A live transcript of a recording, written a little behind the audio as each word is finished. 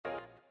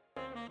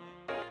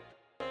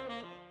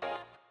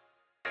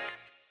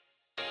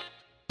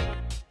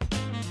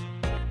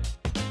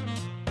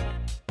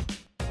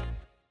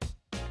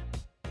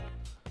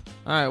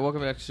All right,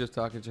 welcome back to Just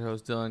Talk. It's your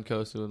host, Dylan,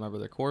 co-hosted with my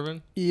brother,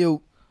 Corvin.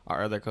 Yo.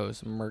 Our other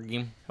co-host,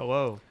 Mergim.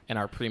 Hello. And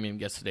our premium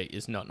guest today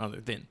is none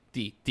other than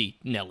D.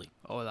 Nelly.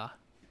 Hola.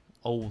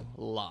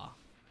 Hola.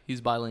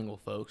 He's bilingual,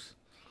 folks.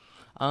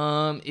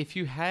 If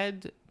you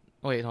had...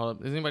 Wait, hold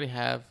up. Does anybody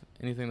have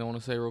anything they want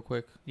to say real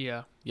quick?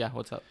 Yeah. Yeah,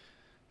 what's up?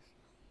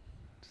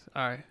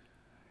 All right.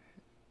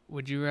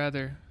 Would you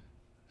rather...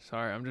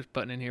 Sorry, I'm just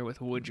butting in here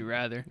with would you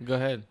rather. Go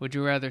ahead. Would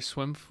you rather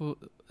swim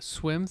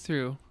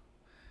through...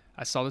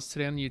 I saw this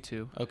today on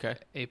YouTube. Okay.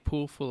 A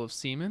pool full of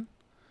semen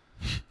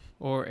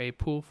or a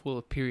pool full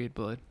of period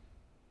blood?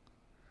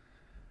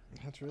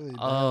 That's really bad.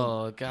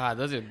 Oh, God.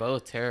 Those are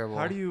both terrible.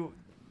 How do you...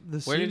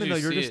 The Where did semen, you though,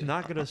 you're see just it?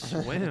 not going to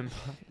swim.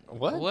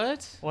 What?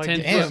 What? Like, 10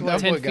 damn, feet. that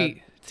 10 boy got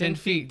feet. 10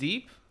 feet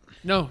deep?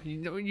 No,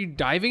 you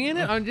diving in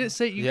it? I'm just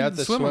saying you can have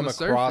to swim on the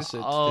across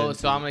surface. it. Oh, 10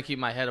 so I'm feet. going to keep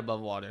my head above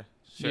water.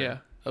 Sure. Yeah.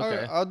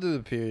 Okay. I'll do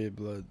the period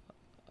blood.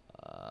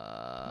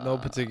 No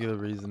particular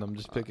reason. I'm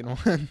just picking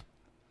one.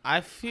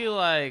 I feel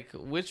like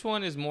which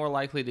one is more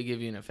likely to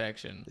give you an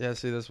infection? Yeah,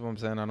 see, that's what I'm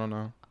saying. I don't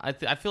know. I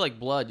feel like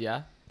blood,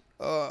 yeah.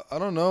 I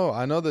don't know.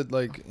 I know that,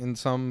 like, in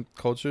some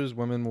cultures,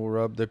 women will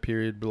rub their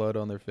period blood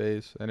on their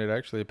face, and it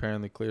actually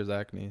apparently clears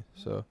acne.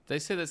 So They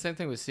say the same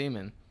thing with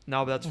semen.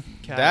 No, but that's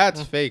cat.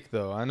 that's fake,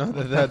 though. I know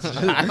that's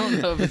just... I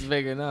don't know if it's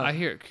big enough. I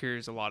hear it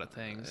cures a lot of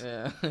things.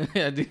 Yeah,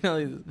 yeah. Do you know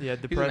Yeah, he's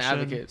an depression,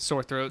 advocate.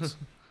 Sore throats.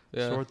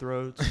 Yeah. sore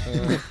throats.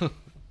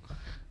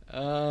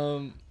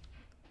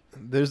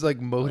 There's, like,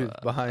 motive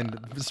behind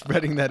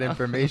spreading that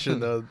information,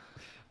 though.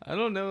 I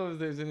don't know if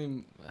there's any.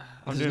 I'm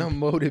There's doing, no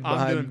motive I'm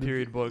behind doing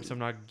period books. I'm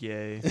not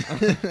gay.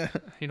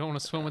 You don't want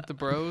to swim with the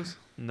bros?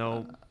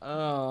 No.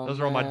 Oh, Those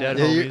are all my dead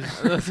Yeah, you-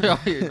 homies. Those are all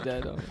your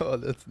dead homies. Oh,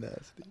 that's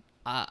nasty.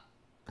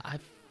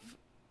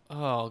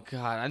 Oh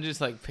God, I'm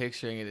just like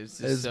picturing it. It's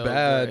just It's so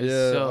bad, gross. It's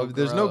yeah. so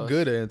There's no gross.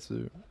 good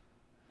answer.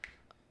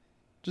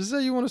 Just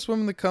say you want to swim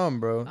in the cum,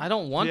 bro. I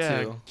don't want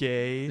yeah, to.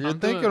 gay. You're I'm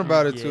thinking doing-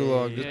 about it too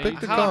long. Yeah, Just yeah, pick you-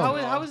 the How, cum.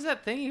 how is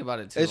that thinking about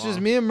it too It's long?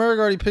 just me and Merg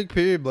already picked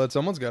period blood.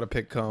 Someone's got to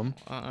pick cum.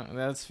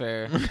 That's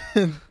fair.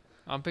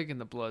 I'm picking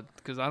the blood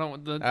because I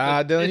don't.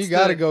 Dylan, it's you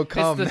got to the- go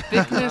cum. It's the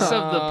thickness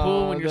of the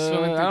pool when you're Dude,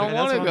 swimming through. I don't the-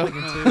 want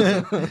that's to what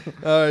I'm go. thinking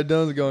too. All right,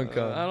 Dylan's going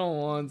cum. I don't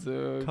want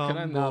to. Cum Can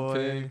I not boy.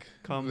 pick?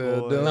 Cum Yeah, boy.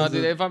 Dylan- No, Those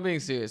dude. are- If I'm being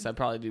serious, I'd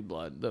probably do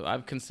blood.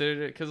 I've considered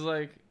it because,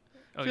 like,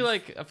 I feel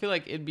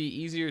like it'd be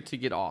easier to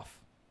get off.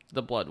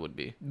 The blood would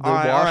be. The all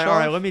right, wash all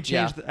right. off? Let me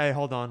change. Yeah. Hey,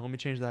 hold on. Let me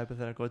change the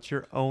hypothetical. It's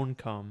your own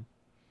cum.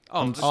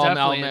 Oh, it's I'll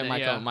definitely make in my it,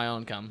 yeah. cum, my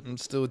own cum. I'm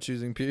still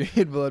choosing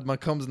period blood. My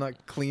cum's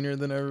not cleaner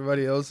than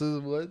everybody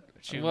else's. What?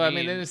 What you Well, I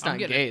mean, then it's I'm not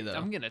getting gay, a- though.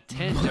 I'm getting a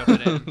 10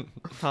 jumping in.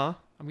 Huh?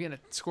 I'm getting a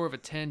score of a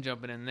 10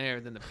 jumping in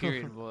there than the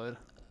period blood.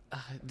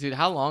 Dude,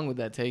 how long would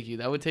that take you?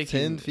 That would take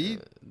 10 you,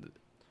 feet?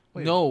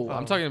 Wait, no, oh.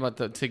 I'm talking about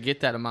to get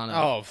that amount of.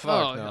 Oh,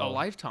 fuck a no.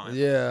 lifetime.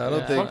 Yeah, I don't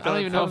Yeah. think. I don't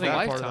even know if a Fuck that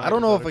part of lifetime. the I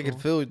don't know if I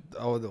hypothetical. could feel.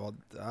 Oh,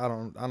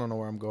 I don't know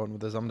where I'm going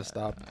with this. I'm gonna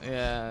stop.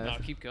 Yeah. No,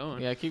 keep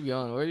going. Yeah, keep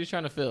going. Where are you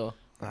trying to fill?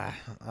 I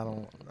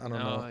don't No,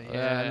 know.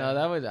 Yeah, no,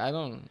 that would. I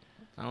don't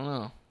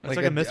know. It's Like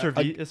like, a- a Mr.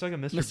 a- V. It's like a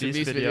Mr. Mr.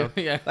 Beast video.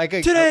 yeah. Like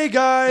a Today,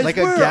 guys, like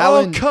a we're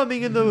gallon- all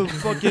coming in the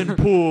fucking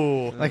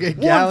pool. Like a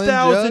gallon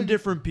 1,000 jug?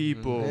 different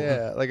people.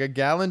 Yeah, like a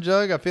gallon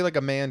jug. I feel like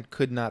a man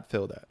could not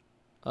fill that.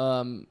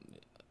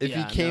 If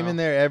Yeah, he came no. in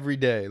there every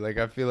day, like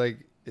I feel like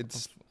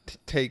it's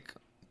take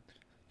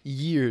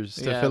years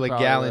to Yeah, fill a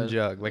probably gallon would.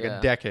 jug, like Yeah.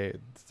 a decade.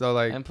 So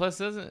like And plus,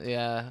 doesn't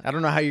I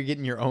don't know how you're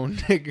getting your own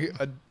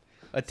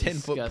a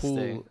 10-foot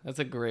disgusting. pool. That's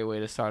a great way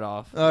to start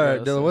off. All right,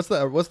 Yeah,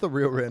 Dylan. What's the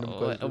real random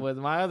question? With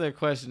my other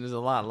question is a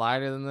lot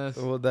lighter than this.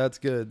 Well, that's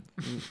good.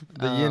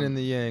 The yin Um, and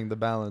the yang, the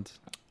balance.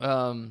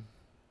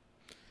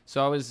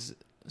 So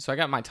I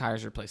got my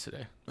tires replaced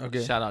today.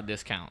 Okay. Shout out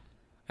discount.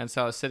 And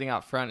so I was sitting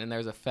out front, and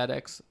there's a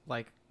FedEx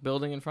like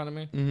building in front of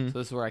me. Mm-hmm. So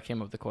this is where I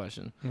came up with the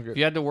question. Okay. If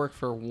you had to work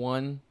for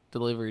one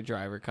delivery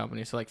driver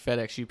company, so like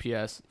FedEx,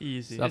 UPS,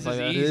 Easy. Stuff This like is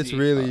that. easy. It's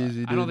really easy,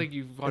 dude. I don't think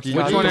you've watched Which the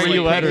got which one are three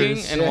you letters.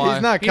 picking and Yeah, why?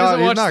 he's not He doesn't caught.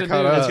 He's watch not the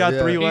caught news. up. It's got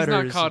yeah. three He's not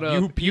letters. caught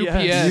up.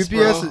 UPS.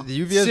 bro.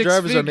 UPS Six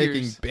drivers are figures.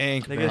 making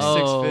bank. They bro. get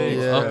six Oh, figs.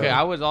 Yeah. okay.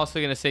 I was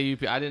also gonna say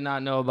UPS. I did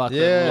not know about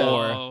Yeah. the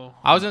lore. Oh.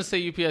 I was gonna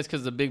say UPS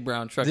because the big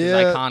brown truck is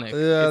Yeah, iconic.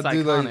 Yeah, it's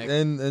dude, iconic. like,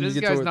 and This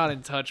you get guy's to not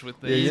in touch with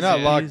this. Yeah, you're not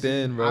Easy. locked Easy.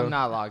 in, bro. I'm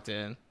not locked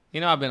in. You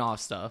know, I've been off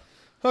stuff.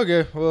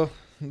 Okay, well,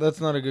 that's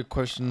not a good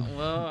question.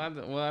 Well, I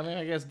mean,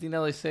 I guess D.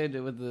 Nelly saved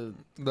it with the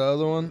The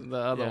other one?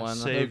 other Yeah, one.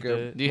 saved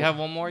Okay. it. Do you have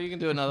one more? You can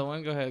do another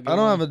one. Go ahead. I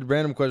don't have a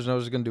random question. I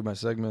was just gonna do my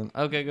segment.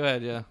 Okay, go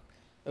ahead. Yeah.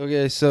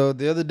 Okay, so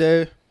the other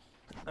day,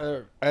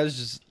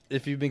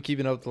 if you've been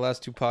keeping up with the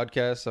last two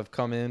podcasts, I've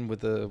come in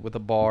with a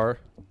bar.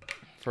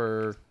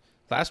 For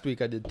last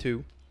week, I did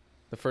two.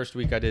 The first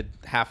week, I did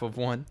half of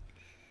one.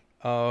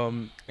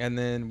 And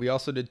then we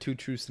also did 2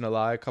 Truths and a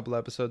Lie a couple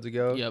episodes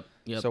ago. Yep.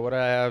 So what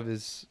I have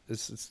is Hey,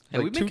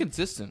 like we've been two,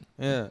 consistent.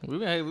 yeah.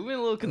 We've been a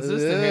little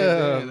consistent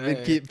Yeah, here.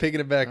 we keep picking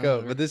it back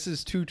up. Uh, But this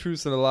is 2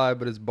 Truths and a Lie,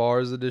 but it's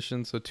bars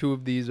edition. So 2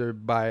 of these are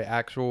by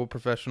actual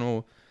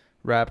professional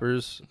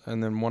rappers,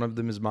 and then one of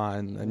them is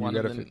mine. And One you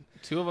of gotta, them,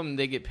 two of them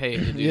they get paid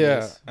to do yeah.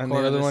 this. And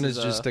Corvin, the other this one is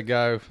just a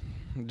guy,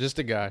 just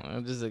a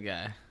guy. just a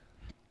guy.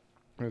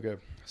 Okay.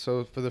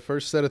 So for the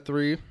first set of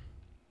 3,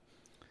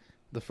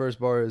 the first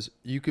bar is,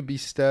 you could be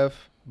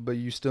Steph, but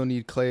you still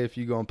need Clay if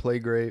you gonna play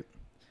great.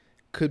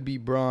 Could be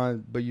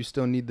Bron, but you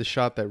still need the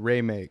shot that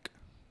Ray make.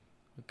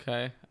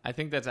 Okay. I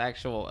think that's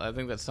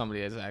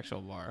somebody else's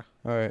actual bar.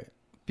 All right.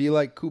 Be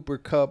like Cooper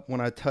Cup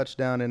when I touch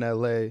down in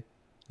L.A.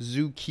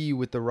 Zoo Key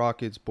with the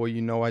Rockets, boy,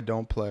 you know I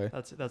don't play.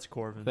 That's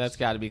Corvin. That's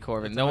got to be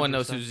Corvin. That's No one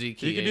knows 100%. who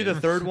Zeke You can do is. the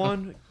third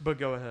one, but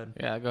go ahead.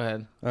 Yeah, go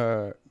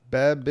ahead.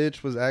 Bad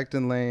bitch was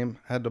acting lame.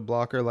 Had to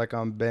block her like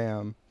I'm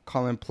Bam.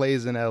 Calling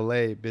plays in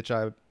L.A. Bitch,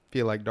 I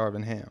feel like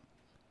Darvin Ham.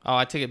 Oh,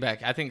 I take it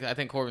back. I think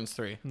Corvin's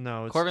 3.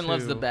 No, it's Corvin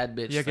loves 2. the bad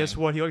bitch. Yeah, guess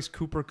thing. what? He likes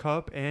Cooper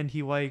Cup, and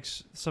he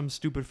likes some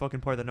stupid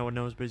fucking part that no one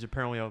knows, but he's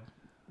apparently a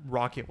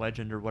Rocket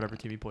legend or whatever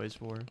team he plays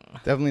for.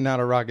 Definitely not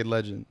a Rocket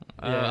legend.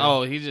 Yeah.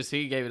 Oh, he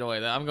gave it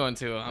away. I'm going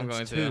to.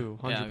 That's to. 2,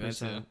 Yeah, I'm going 100%.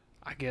 to.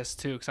 I guess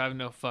too, because I have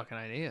no fucking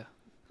idea.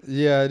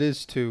 Yeah, it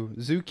is 2.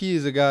 Zuki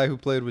is a guy who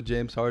played with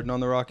James Harden on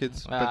the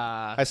Rockets. But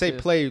I say 2.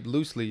 played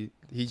loosely.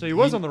 So he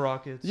was on the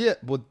Rockets. Yeah,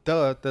 well,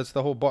 duh. That's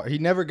the whole bar. He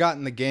never got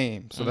in the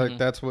game, so Mhm.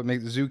 that's what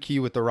makes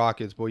Zuki with the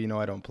Rockets. Boy, you know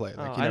I don't play.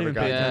 Oh, Like he I never didn't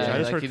got. pay in the attention. Yeah, I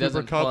game. just like heard he Cooper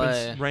doesn't Cup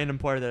and play. random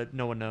player that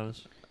no one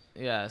knows.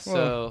 Yeah,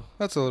 so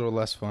That's a little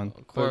less fun.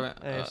 Corvin.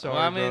 Hey, sorry,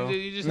 well, I mean, bro.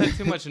 dude, you just had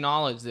too much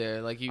knowledge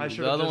there. Like I the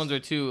should've other just- ones are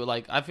too.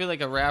 Like I feel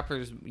like a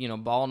rapper's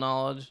ball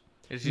knowledge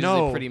is usually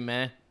No. pretty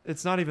meh.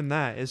 It's not even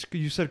that. It's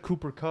you said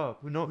Cooper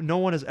Cup. No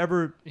one has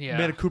ever Yeah.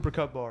 made a Cooper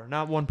Cup bar.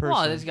 Not one person.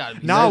 Well, there's got to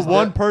be. Not There's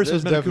one de- person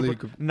has there's made a definitely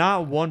Cooper.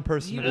 Not one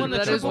person He has won made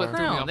the a that is triple Cooper what bar.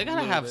 threw me crown. off They a gotta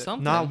little have bit.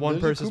 something. Not one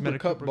There's a person's made Cooper a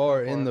Cup Cooper bar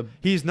Cup in bar. the-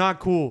 He's not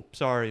cool.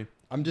 Sorry.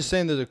 I'm just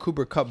saying there's a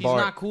Cooper Cup He's bar.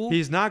 not cool.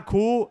 He's not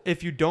cool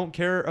if you don't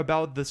care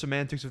about the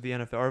semantics of the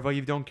NFL, or if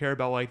you don't care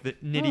about like the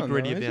nitty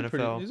gritty of the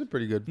NFL. He's a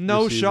pretty good.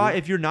 No receiver. shot.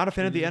 If you're not a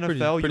fan of the He's a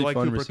pretty- NFL, pretty you like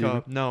fun Cooper receiver.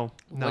 Cup. No,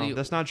 What do you-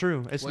 that's not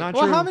true. It's what- not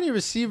Well, true. how many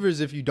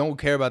receivers, if you don't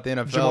care about the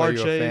NFL, are Jamar you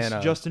a Chase, fan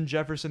of? Justin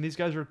Jefferson, these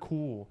guys are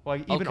cool.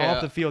 Like even Okay,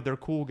 off the field, they're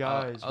cool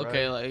guys.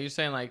 Okay, right? like you're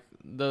saying like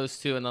those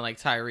two, and then like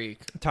Tyreek.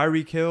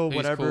 Tyreek Hill, He's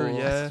whatever. cool.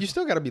 Yeah. You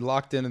still got to be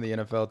locked into the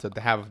NFL to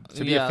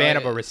be Yeah, a fan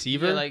like- of a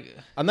receiver. Yeah, like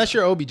Unless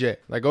you're OBJ.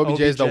 Like OBJ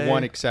is the OBJ.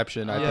 one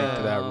exception, I think,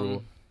 to that Um,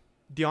 rule.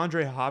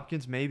 DeAndre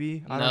Hopkins,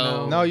 maybe. I No. don't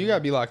know. No, you got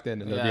to be locked in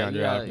to yeah, DeAndre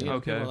yeah, Hopkins. yeah,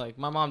 Okay. people like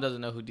my mom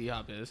doesn't know who D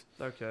Hop is.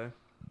 Okay.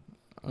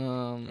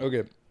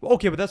 Okay.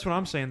 Okay, but that's what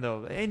I'm saying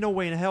though. Ain't no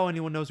way in hell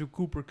anyone knows who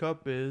Cooper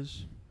Cup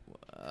is.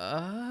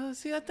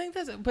 See, I think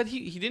that's. But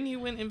he didn't he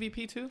win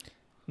MVP too?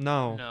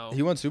 No, No.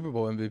 He won Super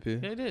Bowl MVP.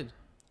 Yeah, he did.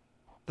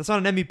 that's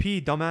not an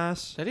MVP,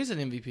 dumbass. That is an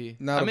MVP.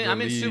 Not I mean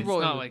a Super It's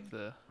Bowl. not MVP. like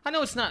the. I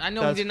know it's not. I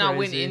know That's he did not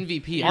win crazy.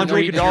 MVP. I know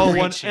Andre he did- Iguodala you're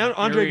won. reaching.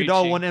 Andre You're Iguodala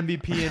reaching. won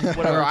MVP in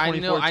whatever. Or I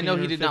know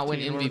he 2014 did not win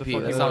 15, whatever the MVP.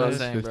 fuck That's it not what I'm was.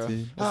 saying, bro.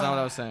 15. That's not what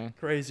I was saying.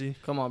 Crazy.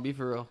 Come on, be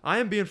for real. I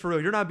am being for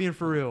real. You're not being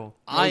for real.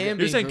 I am. You're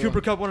being saying for Cooper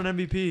real. Cup won an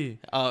MVP.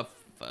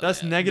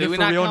 That's Did negative we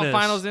for not count realness.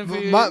 Finals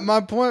MVP?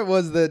 My point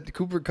was that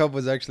Cooper Cup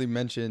was actually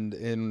mentioned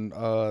in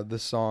the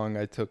song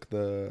I took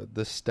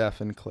the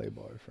Steph and Clay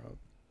bar from.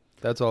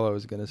 That's all I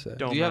was gonna say.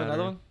 Don't Do you have matter.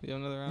 another one? You have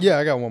another round? Yeah,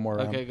 I got one more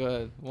round. Okay, go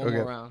ahead. One Okay.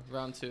 more round.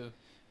 Round 2.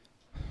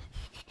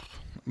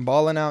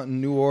 Balling out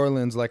in New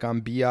Orleans like I'm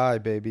BI,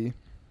 baby.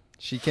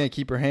 She can't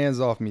keep her hands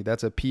off me.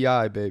 That's a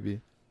PI, baby.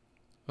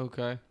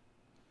 Okay.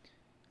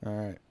 All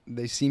right.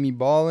 They see me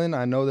balling.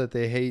 I know that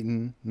they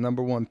hating.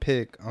 Number 1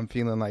 pick. I'm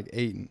feeling like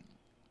Aiton.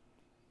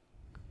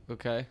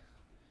 Okay.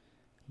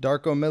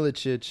 Darko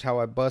Milicic, how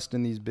I bust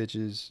in these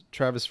bitches.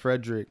 Travis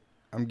Frederick,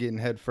 I'm getting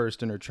head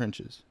first in her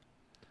trenches.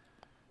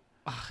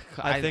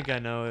 I think I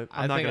know it.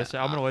 I'm not gonna say.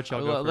 I'm gonna let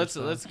y'all go Let's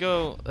first. let's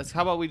go.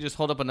 How about we just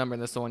hold up a number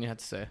and that's the one you have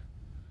to say.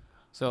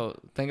 So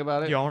think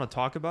about it. Y'all want to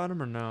talk about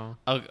him or no?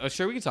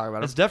 Sure, we can talk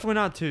about It's it. definitely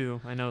not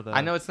 2. I know that.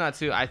 I know it's not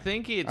 2. I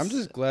think it's. I'm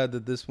just glad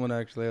that this one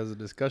actually has a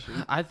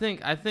discussion. I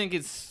think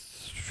it's.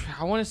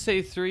 I want to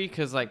say 3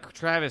 because like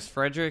Travis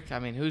Frederick. I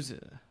mean, who's?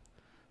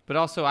 But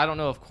also, I don't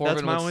know if That's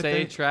Corvin my would only say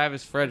thing.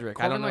 Travis Frederick.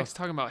 I Corvin don't know. likes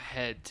talking about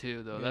head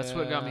too, though. That's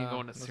what got me Yeah,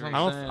 going to that's 3. what I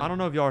I'm don't. saying. I don't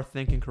know if y'all are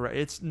thinking correct.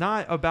 It's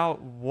not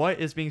about what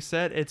is being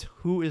said. It's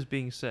who is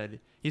being said.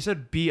 He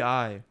said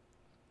Bi.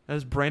 That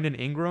is Brandon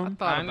Ingram. I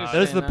about understand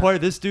That is the that. player.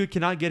 This dude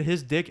cannot get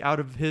his dick out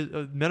of his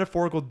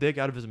metaphorical dick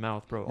out of his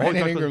mouth, bro. All he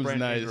Brandon talks about is Ingram's Brandon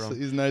nice.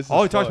 Ingram. He's nice. All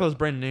as he talks fuck. about is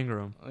Brandon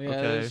Ingram. Yeah,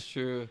 okay. that's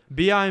true.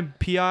 Bi and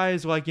Pi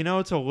is like,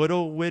 it's a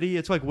little witty.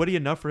 It's like witty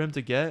enough for him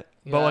to get,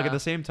 but like at Yeah. the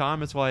same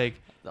time, it's like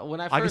When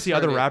I can first see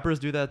heard other it, rappers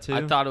do that too.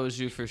 I thought it was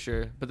you for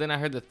sure, but then I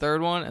heard the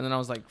third one, and then I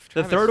was like, The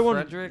Travis third one,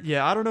 Frederick?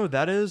 yeah, I don't know who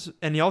that is.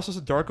 And he also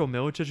said Darko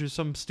Milicic, who's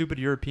some stupid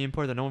European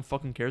player that no one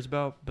fucking cares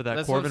about, but that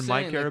That's what I'm Corvin might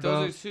saying, care like,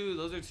 about.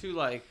 Those are two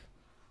like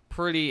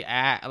pretty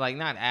like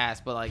not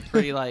ass, but like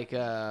pretty like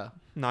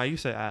Nah, you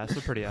say ass.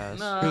 They're pretty ass.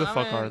 No, Who the I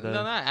fuck mean, are they?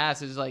 No, not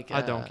ass. It's like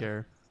I don't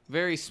care.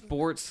 Very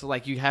sports.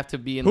 Like you have to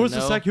be in. Who's the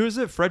the know. sec? Who is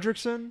it?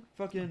 Fredrickson?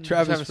 Fucking.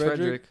 Travis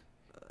Frederick.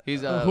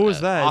 He's Who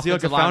is that? Is he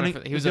like a offensive lineman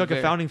founding? for- Is he like a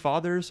very- founding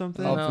father or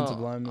something? Oh. no, Offensive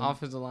lineman.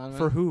 Offensive lineman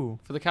For who?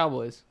 For the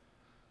Cowboys.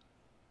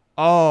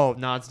 Oh,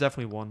 no, it's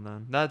definitely 1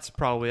 then. That's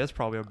probably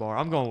a bar.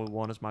 I'm going with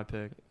 1 as my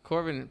pick.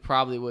 Corvin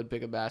probably would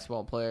pick a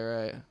basketball player,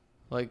 right?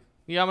 Like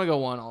Yeah, I'm gonna go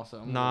 1 also.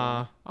 I'm gonna go Nah,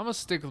 I'm gonna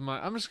stick with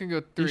I'm just gonna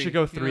go 3. you should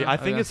go 3. I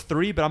think Okay. it's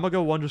 3, but I'm gonna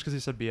go 1 just because he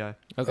said BI.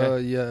 1.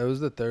 Okay. Yeah, it was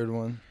the third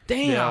one.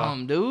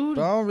 Damn, yeah. dude.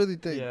 But I don't really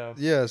think. Yeah.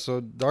 Yeah.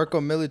 So Darko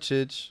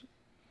Milicic,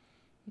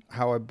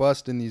 how I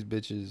bust in these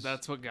bitches.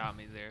 That's what got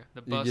me there.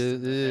 The You bust. get-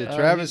 in the yeah, head.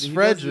 Travis he does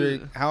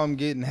Frederick, the- how I'm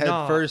getting head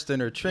Nah. first in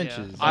her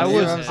trenches. Yeah. I You know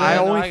was. what I'm I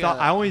saying? only got thought.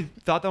 I only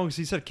thought that one because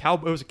he said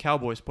it was a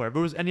Cowboys player. If it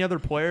was any other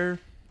player,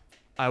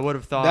 I would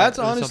have thought. That's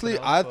it was honestly.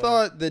 something else, I but-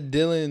 thought that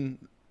Dylan.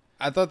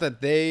 I thought that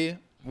they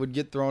would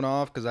get thrown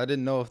off because I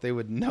didn't know if they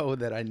would know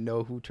that I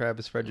know who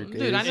Travis Frederick is.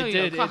 Dude, I know It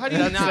you. did. How do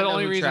you That's not the know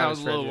only who reason I Travis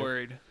was a little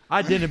Frederick- worried.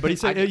 I didn't, but he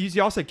said I-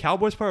 y'all said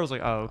Cowboys player. I was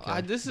like, oh,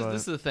 okay. This But-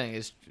 is the thing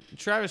is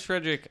Travis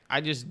Frederick.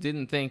 I just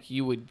didn't think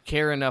you would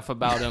care enough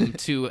about him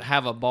to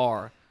have a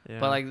bar. yeah.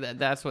 But like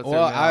that's what.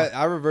 Well, threw me off.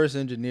 I reverse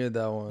engineered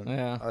that one.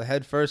 Yeah.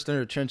 Head first in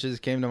her trenches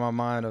came to my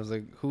mind. I was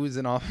like, who's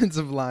an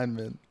offensive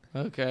lineman?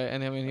 Okay,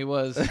 and I mean he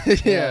was.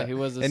 Yeah. he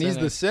was. And he's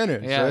the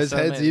center, Yeah, so his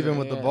head's amazing. even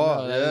with the Yeah,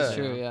 ball. No, that yeah. is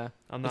true. Yeah.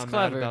 I'm It's not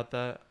clever. mad about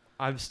that.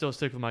 I'm still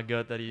stick with my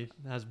gut that he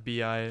has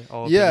BI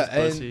all up Yeah,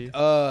 in his pussy. and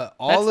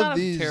all not of a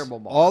these terrible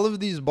bar. all of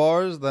these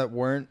bars that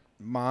weren't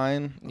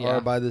mine Yeah.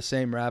 are by the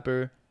same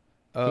rapper.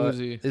 Who is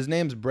he? His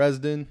name's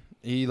Bresden.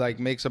 He like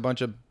makes a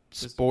bunch of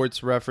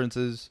sports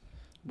references.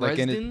 Like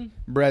in it,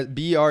 Bresden.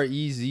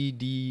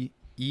 Brezdden.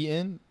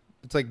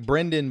 It's like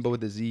Brendan but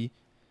with a Z.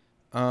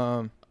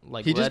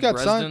 Like he just Red got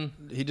Bresden?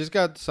 signed. He just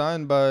got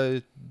signed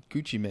by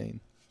Gucci Mane.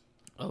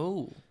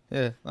 Oh,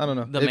 Yeah, I don't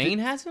know. the If main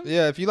you- has him.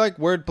 Yeah, if you like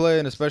wordplay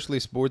and especially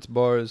sports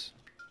bars,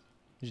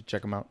 you should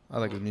check him out. I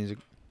like his music.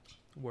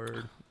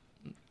 Word.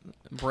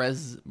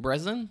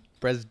 Bresden.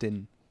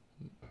 Bresden.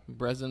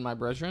 Bresden, my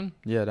brethren.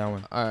 Yeah, that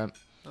one. All right.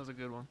 That was a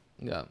good one.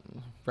 Yeah,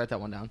 write that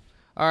one down.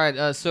 All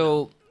right,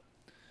 so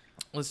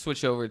let's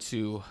switch over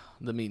to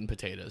the meat and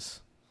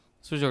potatoes.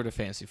 Switch over to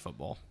fantasy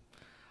football.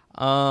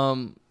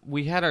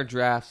 We had our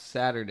draft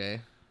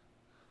Saturday,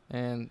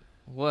 and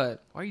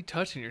what? Why are you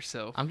touching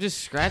yourself? I'm just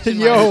scratching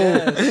my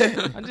Yo.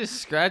 chest. I'm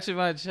just scratching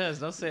my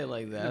chest. Don't say it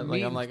like that. Like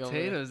Meat I'm and like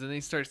potatoes, and then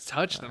he starts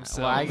touching themselves.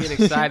 Well, I get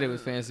excited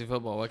with fantasy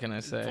football. What can I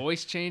say?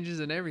 Voice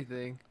changes and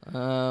everything.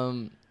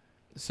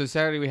 So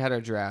Saturday we had our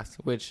draft,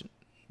 which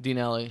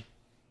Dinelli,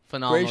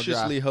 phenomenal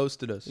Graciously draft.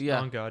 hosted us.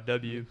 Yeah, Oh God,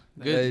 W.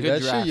 good, Hey, good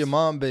that draft. shit your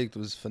mom baked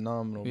was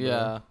phenomenal. Bro.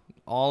 Yeah,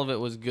 all of it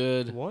was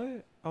good.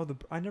 What? Oh,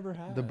 I never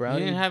had The it. brownie.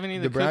 You didn't have any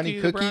of the the brownie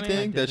cookie- the cookie brownie?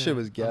 thing. I That shit didn't.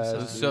 was I'm gas. It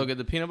sorry. was so good.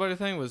 The peanut butter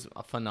thing was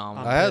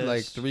phenomenal. I had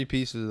like pissed. 3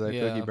 pieces of that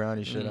Yeah. cookie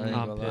brownie shit. I ain't Mhm.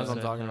 gonna I'm lie. That's what I'm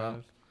pissed talking I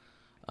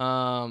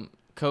about. have.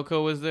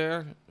 Coco was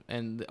there,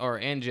 and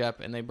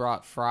Jep, and they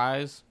brought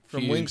fries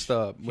From Huge.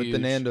 Wingstop with the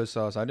Huge. Nando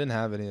sauce. I didn't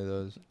have any of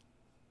those.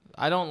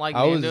 I don't like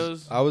I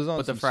Nando's. was on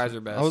but the some fries s-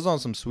 are best. I was on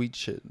some sweet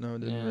shit. No, it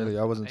didn't Yeah. really.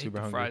 I I wasn't ate super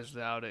the hungry. fries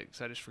without it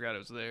because I just forgot it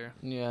was there.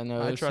 Yeah,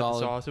 no, it I was tried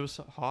solid. the sauce. It was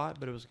hot,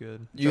 but it was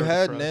good. You Sorry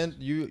had for crust.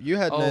 you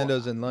had Oh,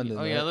 Nando's in London.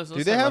 oh, yeah, right? let's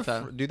do they talk have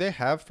about that. do they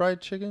have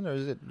fried chicken or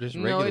is it just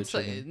No, regular it's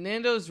like, chicken?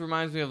 Nando's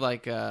reminds me of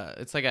like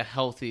it's like a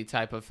healthy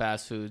type of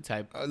fast food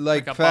type. Like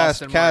like a fast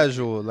Boston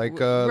casual, like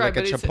Right, like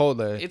a but it's-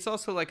 Chipotle. It's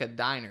also like a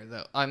diner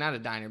though. Not a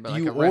diner, but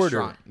like You a order.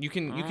 restaurant. You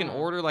can Oh.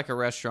 order like a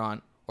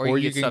restaurant, or Or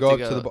you you get can stuff go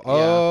up to the. go.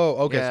 Oh,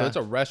 okay. Yeah. So it's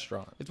a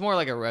restaurant. It's more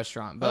like a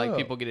restaurant, but like Oh.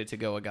 people get it to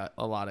go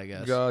a lot, I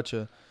guess.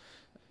 Gotcha.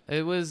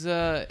 It was,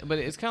 but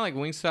it's kind of like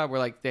Wingstop, where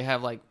like they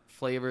have like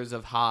flavors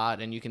of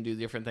hot, and you can do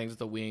different things with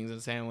the wings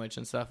and sandwich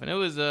and stuff. And it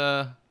was,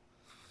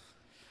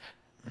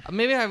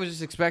 maybe I was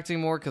just expecting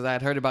more because I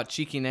had heard about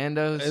Cheeky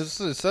Nando's.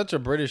 It's such a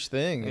British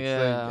thing. It's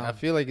Yeah. like, I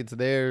feel like it's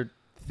their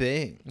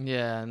thing.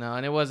 Yeah, no,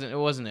 and it wasn't. It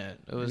wasn't it.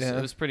 It was. Yeah.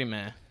 It was pretty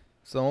meh.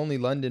 It's the only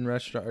London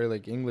restaurant or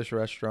like English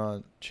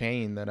restaurant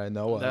chain that I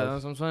know of.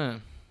 That's what I'm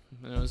saying.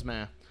 It was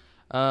meh.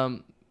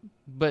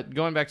 But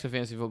going back to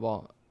fantasy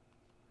football,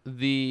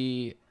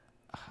 the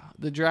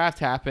draft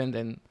happened,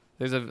 and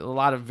there's a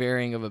lot of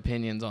varying of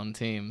opinions on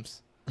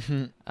teams,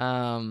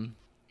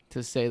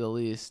 to say the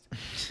least.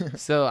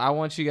 So I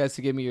want you guys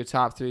to give me your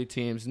top 3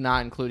 teams,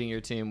 not including your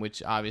team,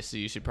 which obviously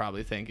you should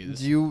probably think is.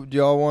 Do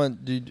y'all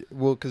want?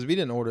 Well, because we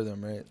didn't order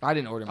them, right? I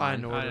didn't order I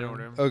mine. know. I didn't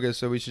order 'em. Okay,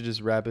 so we should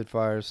just rapid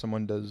fire.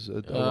 Someone does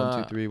a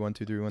 1, 2, 3, 1,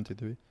 2, 3, 1, 2,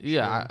 3.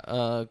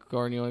 Yeah,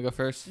 Gordon, you want to go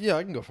first? Yeah,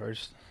 I can go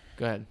first.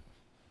 Go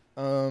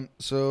ahead.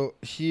 So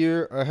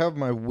here I have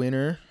my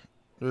winner,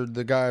 or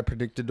the guy I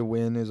predicted to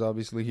win is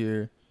obviously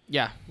here.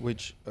 Yeah.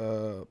 Which,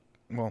 well,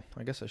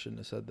 I guess I shouldn't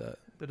have said that.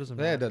 That doesn't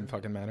Yeah, matter. it doesn't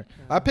fucking matter.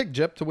 Yeah. I picked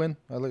Jep to win.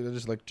 I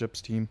just like Jep's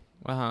team.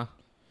 Uh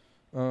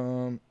huh.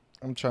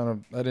 I'm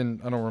trying to. I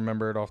don't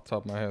remember it off the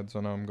top of my head,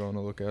 so now I'm going to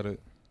look at it.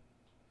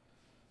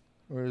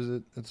 Where is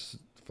it? It's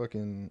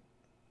fucking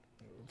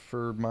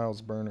for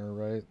Miles Burner,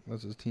 right?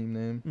 That's his team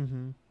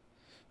name.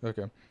 Mm-hmm.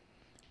 Okay.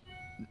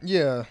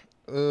 Yeah.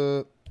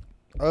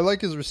 I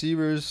like his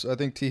receivers. I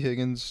think T.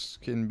 Higgins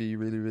can be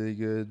really, really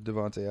good.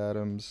 Devontae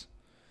Adams.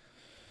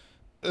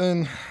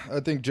 And I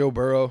think Joe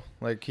Burrow,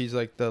 like he's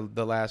like the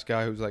last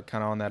guy who's like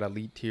kind of on that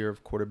elite tier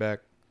of quarterback.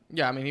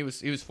 Yeah, I mean he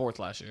was 4th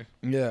last year.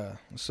 Yeah.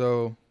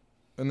 So,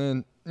 and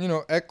then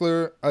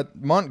Eckler,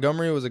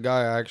 Montgomery was a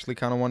guy I actually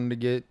kind of wanted to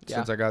get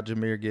since I got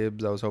Jahmyr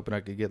Gibbs. I was hoping I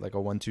could get like a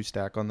 1-2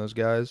 stack on those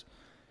guys.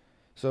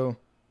 So,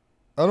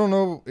 I don't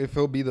know if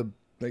he'll be the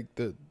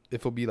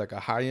if he'll be like a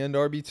high end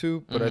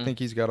RB2, but I Mhm. think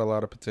he's got a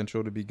lot of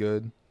potential to be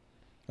good.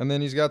 And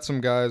then he's got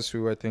some guys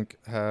who I think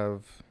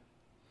have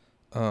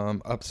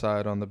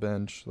upside on the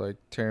bench, like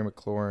Terry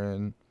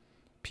McLaurin,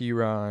 P.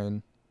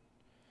 Ryan,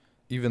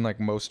 even like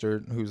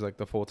Mostert, who's like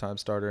the full time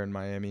starter in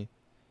Miami.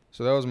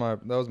 So that was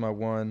my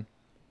one.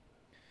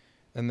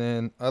 And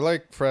then I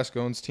like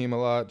Frascone's team a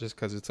lot just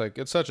because it's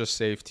such a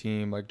safe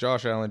team. Like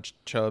Josh Allen,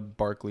 Chubb,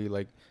 Barkley,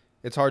 like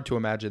it's hard to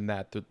imagine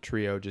the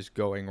trio just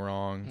going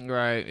wrong.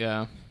 Right.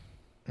 Yeah.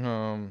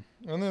 And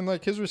then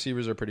like his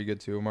receivers are pretty good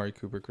too. Amari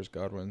Cooper, Chris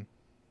Godwin.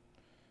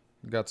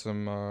 Got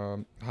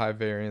some high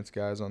variance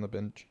guys on the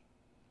bench.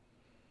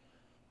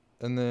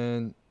 And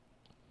then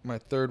my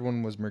third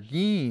one was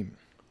Mergeem.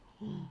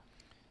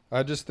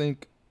 I just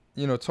think,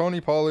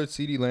 Tony Pollard,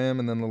 CeeDee Lamb,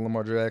 and then the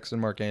Lamar Jackson,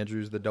 Mark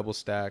Andrews, the double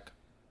stack,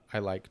 I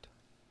liked.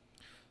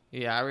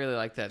 Yeah, I really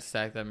like that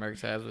stack that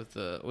Merckx has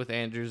with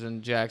Andrews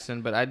and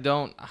Jackson, but I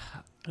don't.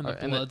 And the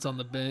and Bloods on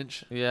the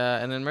bench. Yeah,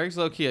 and then Merck's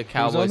low-key a on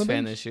Cowboys the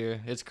fan bench? this year.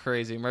 It's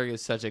crazy. Merck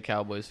is such a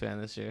Cowboys fan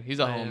this year. He's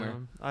a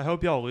homer. I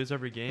hope y'all lose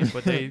every game,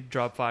 but they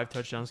drop 5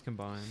 touchdowns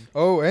combined.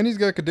 Oh, and he's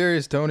got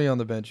Kadarius Toney on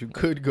the bench, who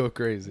could go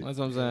crazy. That's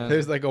what I'm saying.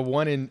 There's like a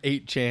 1 in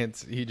 8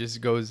 chance he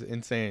just goes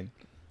insane.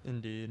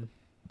 Indeed.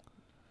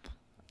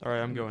 All right,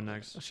 I'm going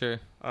next. Sure.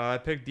 I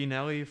picked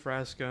Dinelli,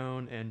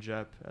 Frascone, and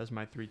Jep as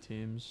my 3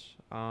 teams.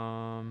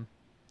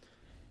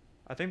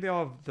 I think they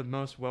all have the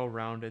most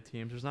well-rounded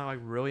teams. There's not like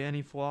really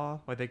any flaw.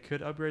 Like they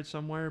could upgrade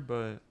somewhere,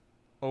 but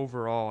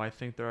overall, I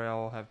think they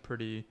all have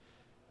pretty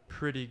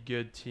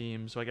good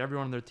teams. Like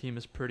everyone on their team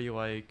is pretty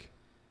like,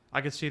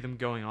 I could see them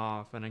going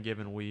off in a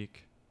given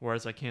week.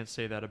 Whereas I can't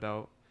say that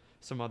about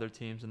some other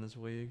teams in this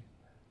league.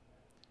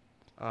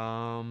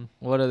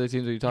 What other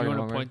teams are you talking You want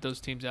about? to Merck? point those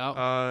teams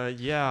out?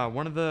 Yeah,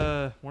 one of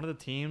the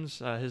teams,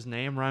 his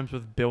name rhymes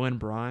with Bill and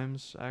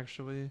Brimes,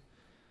 actually.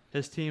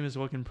 His team is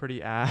looking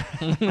pretty ass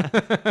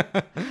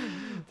to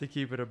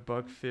keep it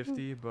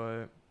 $150,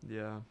 but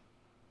yeah,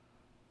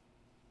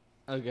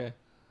 Okay.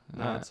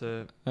 that's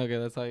it. Okay,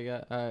 that's all you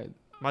got. All right.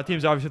 My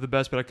team's obviously the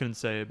best, but I couldn't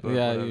say it. But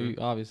Yeah, whatever. you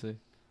obviously.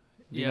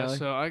 Yeah, Dinelli?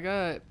 so I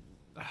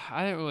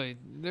didn't really,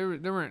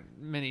 there weren't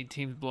many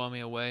teams blowing me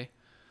away.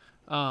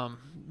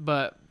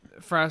 But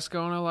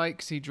Frascone I like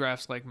 'cause he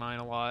drafts like mine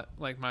a lot.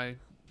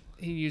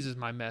 He uses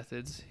my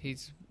methods.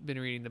 He's been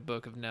reading the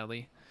book of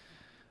Nelly.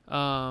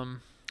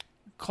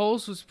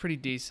 Cole's was pretty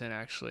decent,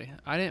 actually.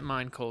 I didn't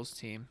mind Cole's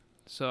team.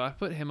 So I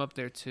put him up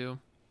there too.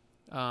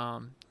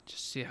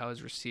 Just see how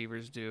his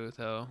receivers do,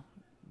 though.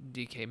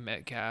 DK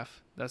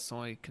Metcalf. That's the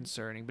only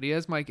concerning. But he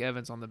has Mike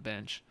Evans on the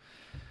bench.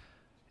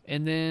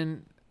 And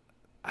then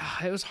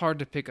it was hard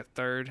to pick a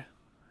third.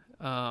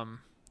 Y'all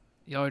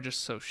are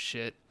just so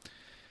shit.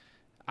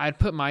 I'd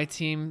put my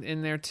team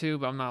in there too,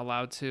 but I'm not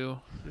allowed to.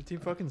 Your team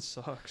fucking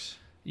sucks.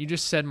 You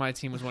just said my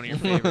team was one of your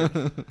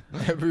favorites.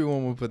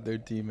 Everyone would put their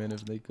team in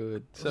if they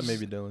could, except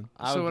maybe Dylan.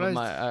 I So would what put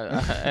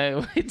I- hey,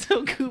 wait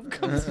till Coop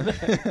comes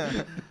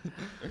back.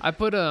 I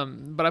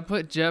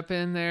put Jep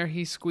in there.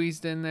 He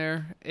squeezed in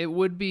there. It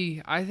would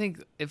be, I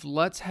think, if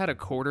Lutz had a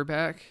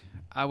quarterback,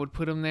 I would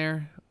put him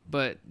there.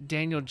 But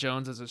Daniel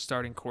Jones as a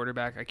starting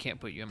quarterback, I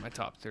can't put you in my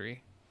top 3.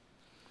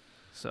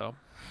 So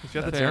You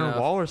got the Fair Darren enough.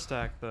 Waller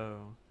stack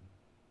though.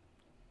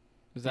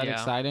 Is that Yeah.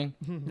 exciting?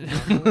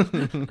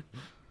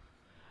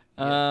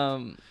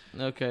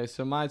 Okay,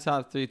 so my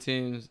top 3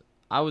 teams,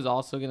 I was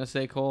also gonna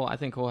say Cole. I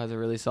think Cole has a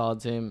really solid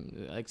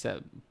team,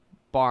 except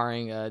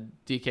barring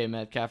DK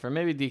Metcalf, or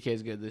maybe DK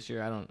is good this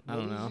year. I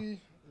don't know.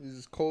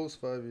 Is Cole's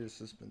 5-year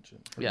suspension?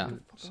 Yeah.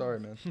 Sorry,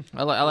 man.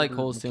 I like Robert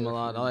Cole's team a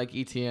lot. McCaffrey. I like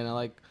ETN. I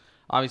like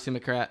obviously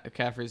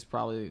McCaffrey's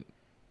probably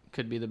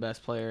could be the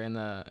best player in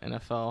the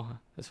NFL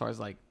as far as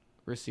like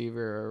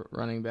receiver or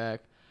running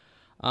back.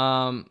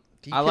 DK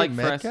I like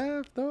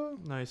Metcalf though.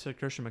 No, you said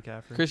Christian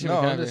McCaffrey. Christian No,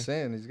 I'm McCaffrey. just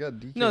saying he's got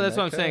DK. No, that's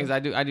what I'm Metcalf. saying.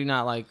 Is I do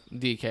not like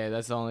DK.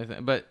 That's the only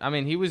thing. But I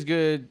mean, he was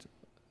good.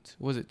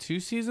 Was it 2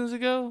 seasons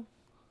ago?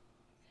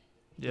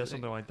 Yeah,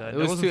 something like that. It That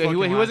was wasn't he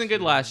fucking wasn't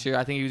good year. last year.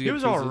 I think he was good. He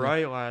was 2 all seasons.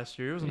 right last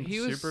year. He wasn't he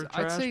was. super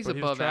trash. I'd say he's but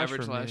he was above trash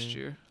average for last me.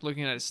 year.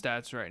 Looking at his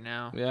stats right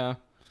now. Yeah.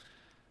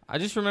 I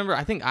just remember.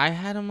 I think I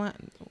had him.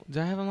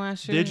 Did I have him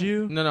last year? Did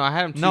you? No, I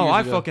had him 2 No, years I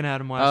ago. fucking had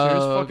him last year. It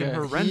was Oh, fucking okay.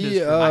 horrendous. He,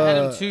 for me. I had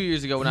him Uh, 2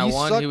 years ago when I he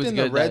won. sucked He was in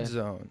good. the red that-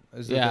 zone.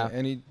 Is the Yeah.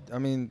 thing.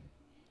 And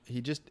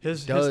he just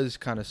His- does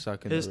kind of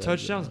suck in His the red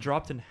touchdowns zone.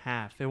 dropped in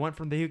half. It went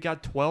from he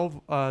got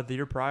 12 the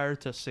year prior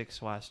to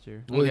 6 last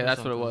year. Okay, Or that's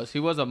what it something. was. He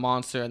was a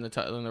monster in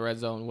the red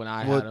zone when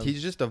I had Well, him.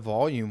 he's just a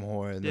volume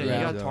whore. In the Yeah, red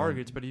he got zone.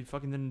 targets, but he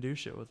fucking didn't do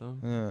shit with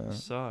them. Yeah.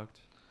 Sucked.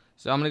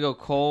 So I'm gonna go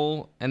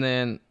Cole, and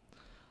then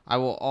I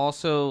will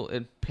also.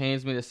 It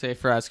pains me to say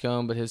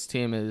Frascone, but his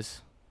team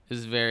is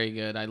very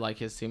good. I like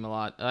his team a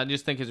lot. I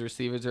just think his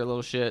receivers are a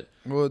little shit.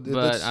 Well,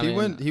 But, I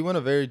mean- he went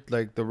a very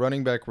like the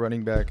running back,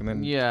 and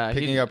then Yeah,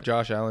 picking he- up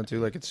Josh Allen too.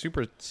 Like it's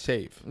super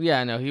safe.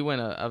 Yeah, no, he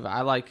went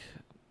I like.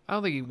 I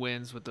don't think he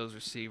wins with those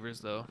receivers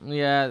though.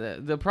 Yeah,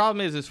 the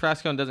problem is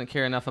Frascone doesn't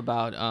care enough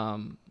about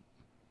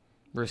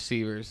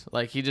receivers.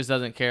 Like he just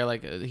doesn't care.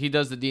 Like he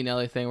does the Dean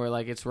Ellie thing where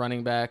like it's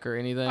running back or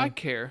anything. I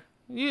care.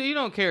 You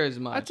don't care as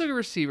much. I took a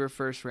receiver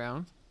first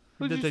round.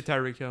 He did take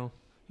Tyreek Hill.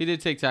 He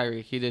did take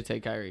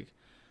Tyreek.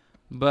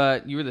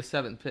 But you were the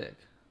 7th pick,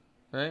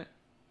 right?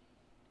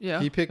 Yeah.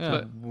 He picked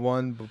Yeah.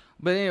 one.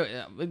 But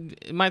anyway,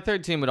 my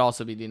third team would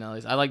also be Dean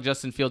Ellis. I like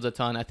Justin Fields a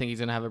ton. I think he's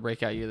going to have a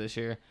breakout year this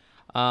year.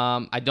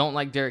 I don't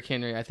like Derrick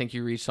Henry. I think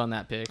you reached on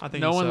that pick. I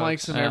think No he one sucks.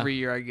 likes him Yeah. every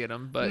year I get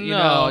him, but you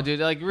no, know, dude,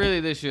 like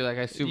really this year, like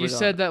I super. you don't.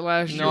 said that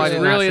last year. No, I it did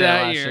was not really say it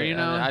that last year. year. You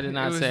know, I did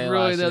not it was say it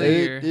really last the other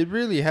year. year. It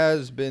really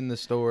has been the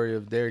story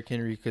of Derrick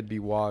Henry could be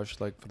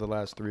washed like for the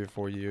last 3 or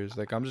 4 years.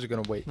 Like I'm just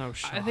gonna wait. No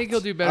shot. I think he'll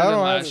do I better than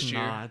don't last It's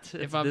year. not.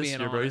 if It's I'm this being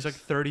year, bro. He's like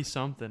honest.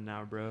 30-something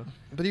now, bro.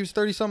 But he was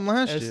 30 something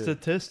last As year.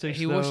 statistics,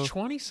 He though, was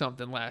 20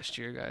 something last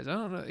year, guys. I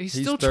don't know. He's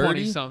He's still 30?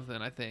 20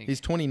 something, I think. He's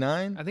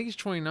 29. I think he's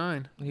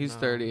 29. He's No.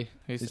 30.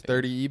 He's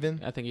 30 even.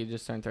 I think he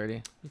just turned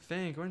 30. You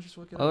think? Why don't you just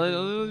look at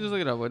Let's just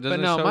look it up. What, does But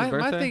it no, show my his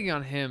birthday? thinking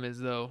on him is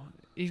though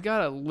he's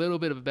got a little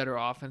bit of a better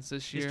offense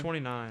this year. He's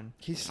 29.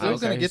 He's still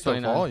Okay, gonna he's get the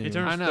 29. volume. He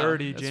turns I know.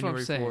 30 That's what I'm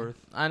January saying. 4th.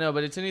 I know,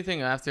 but it's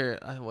anything after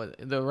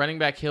the running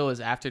back hill is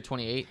after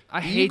 28.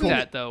 I hate Even-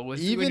 that though.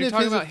 even when you're if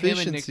talking his about him and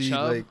Nick efficiency,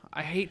 Chubb, like-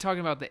 I hate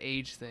talking about the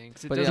age thing.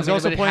 'Cause it But yeah, doesn't He's I mean,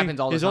 also but it playing. happens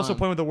all the He's also time.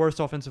 playing with the worst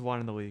offensive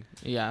line in the league.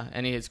 Yeah,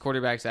 and he hits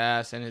quarterback's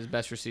ass, and his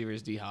best receiver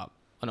is D Hop,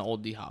 an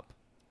old D Hop.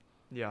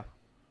 Yeah.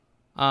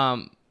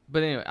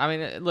 But anyway, I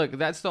mean, look,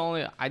 that's the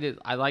only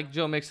I like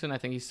Joe Mixon. I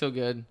think he's still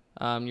good.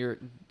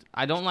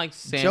 I don't like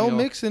Samuel. Joe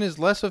Mixon is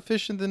less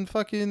efficient than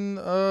fucking.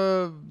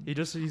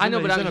 He's I know,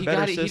 in, but he's in a he better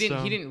got it.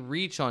 system. He didn't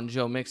reach on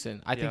Joe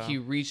Mixon. I think Yeah. he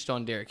reached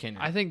on Derrick Henry.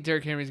 I think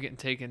Derrick Henry's getting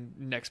taken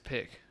next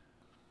pick.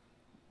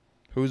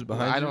 Who's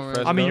behind I you? don't really-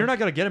 Fresno? I mean, you're not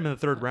gonna get him in the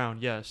 3rd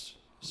round. Yes.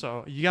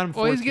 So you got him.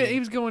 Well, 14. he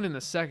was going in the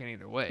second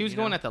either way. he was you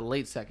going know? at the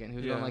late second. He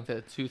was going Yeah. like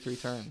the 2-3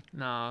 turn.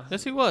 Nah.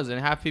 Yes, he was in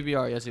half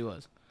PBR. Yes, he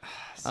was.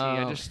 See,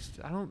 I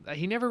don't.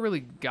 He never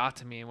really got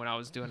to me when I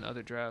was doing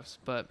other drafts,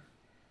 but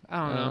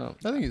I don't know.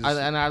 I think he's.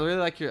 And I really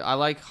like I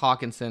like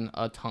Hawkinson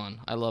a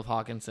ton. I love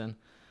Hawkinson.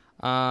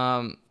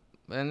 And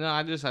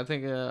I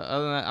think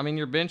other than that, I mean,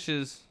 your bench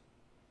is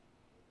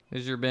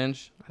your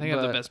bench. I think I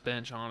have the but best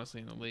bench,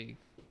 honestly, in the league.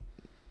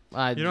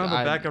 You don't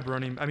have a backup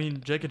running. I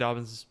mean, J.K.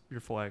 Dobbins is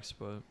your flex,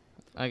 but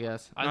I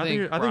guess. I think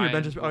your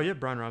bench is. Oh yeah,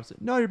 Brian Robinson.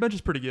 No, your bench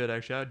is pretty good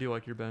actually. I do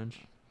like your bench.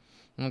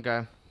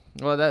 Okay.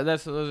 Well,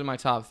 those are my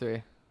top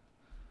 3.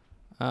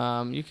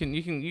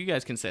 You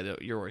guys can say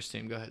your worst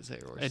team. Go ahead and say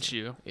your worst. It's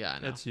team. you. Yeah, I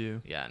know. It's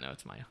you. Yeah, I know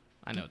it's me.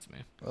 I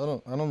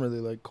don't really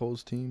like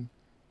Cole's team.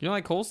 You don't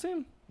like Cole's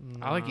team?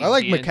 I like I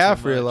like Etienne too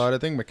McCaffrey a much. lot. I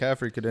think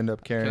McCaffrey could end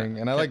up carrying,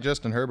 and I Okay. like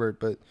Justin Herbert,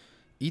 but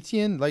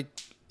Etienne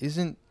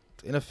isn't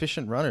an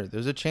efficient runner.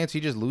 There's a chance he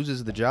just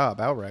loses the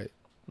job outright.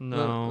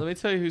 No. Let me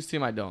tell you whose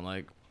team I don't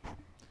like.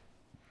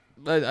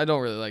 I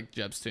don't really like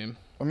Jeb's team.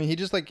 I mean, he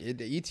just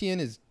Etienne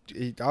is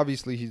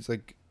obviously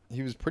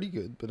he was pretty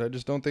good, but I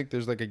just don't think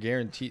there's like a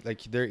guarantee.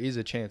 Like there is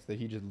a chance that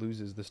he just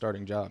loses the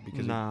starting job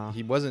because Nah.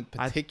 he wasn't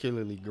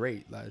particularly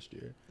great last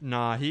year.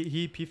 Nah,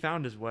 he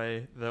found his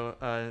way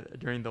though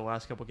during the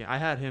last couple games. I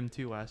had him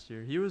too last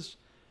year. He was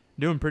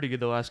doing pretty good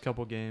the last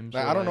couple games.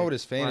 I don't know what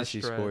his last fantasy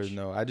stretch. scores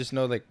know. I just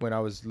know like when I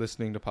was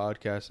listening to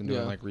podcasts and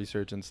doing Yeah. like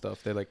research and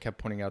stuff, they like kept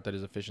pointing out that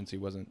his efficiency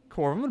wasn't.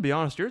 Corv, I'm gonna be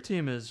honest. Your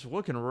team is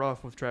looking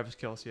rough with Travis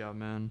Kelce out,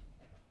 man.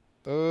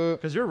 Uh,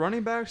 Because your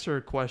running backs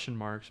are question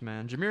marks,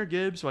 man. Jameer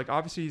Gibbs, like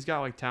obviously he's got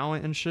like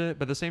talent and shit,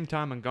 but at the same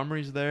time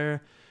Montgomery's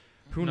there.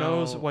 Who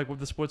knows like what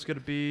the split's gonna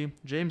be?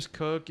 James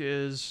Cook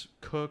is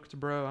cooked,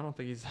 bro. I don't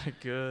think he's that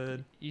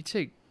good. You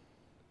take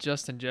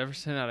Justin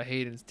Jefferson out of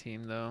Hayden's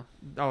team, though.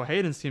 Oh,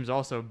 Hayden's team's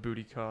also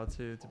booty call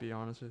too. To be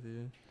honest with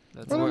you,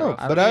 That's I don't rough.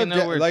 know, I but don't I even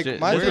know where like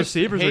my His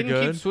receivers are Hayden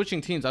good. keeps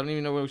switching teams. I don't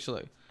even know where we should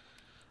look.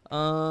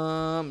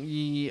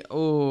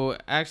 Yeah,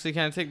 actually,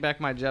 can I take back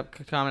my Jeb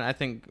comment? I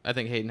think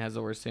Hayden has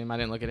the worst team. I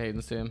didn't look at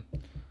Hayden's team.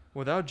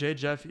 without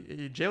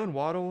Jalen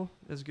Waddle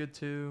is good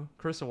too.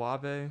 Chris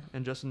Olave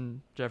and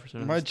Justin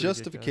Jefferson. My is three good guys.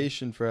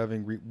 justification for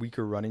having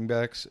weaker running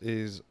backs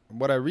is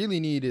what I really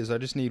need is I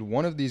just need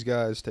one of these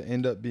guys to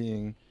end up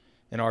being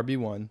an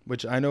RB1,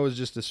 which I know is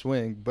just a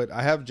swing, but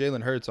I have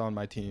Jalen Hurts on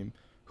my team,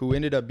 who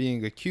ended up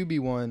being a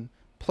QB1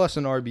 plus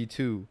an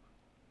RB2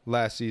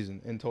 last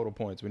season in total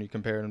points when you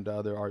compare him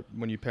to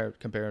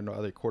compare him to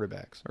other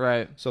quarterbacks.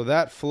 Right. So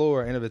that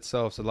floor in of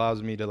itself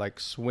allows me to like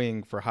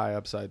swing for high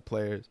upside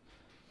players,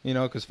 you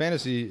know, because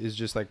fantasy is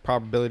just like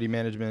probability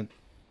management.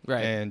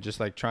 Right. And just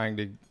like trying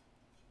to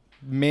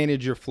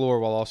manage your floor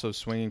while also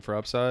swinging for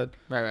upside.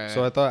 Right.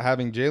 So I thought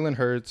having Jalen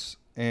Hurts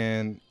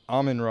and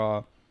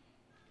Amon-Ra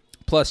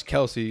plus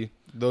Kelsey,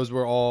 those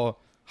were all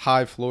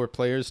high floor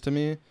players to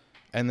me.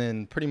 And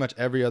then pretty much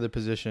every other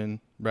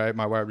position, right?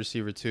 My wide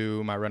receiver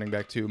 2, my running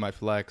back 2, my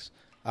flex,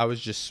 I was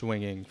just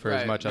swinging for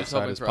as much Just upside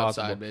hoping as for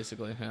possible. upside,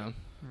 basically. Yeah.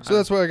 So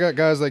that's why I got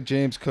guys like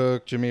James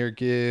Cook, Jameer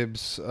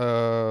Gibbs,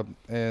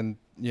 and,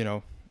 you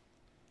know,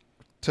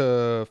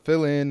 to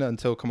fill in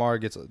until Kamara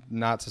gets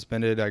not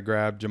suspended, I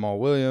grabbed Jamal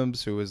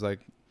Williams, who was like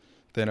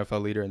the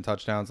NFL leader in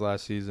touchdowns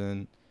last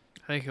season.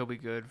 I think he'll be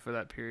good for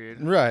that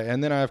period. Right,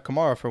 and then I have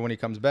Kamara for when he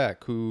comes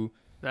back, who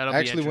That'll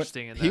actually be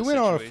interesting. In that he went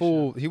on a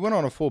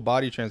situation. full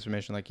body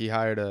transformation. Like he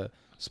hired a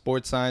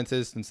sports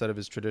scientist instead of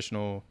his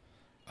traditional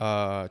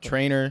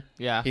trainer.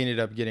 Yeah. He ended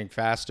up getting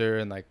faster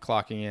and like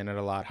clocking in at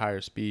a lot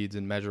higher speeds,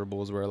 and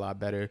measurables were a lot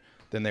better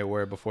than they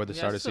were before the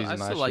start of season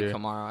last year.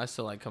 I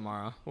still like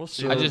Kamara. We'll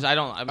see. So- I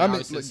don't. I mean,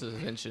 obviously, like,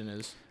 suspension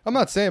is. I'm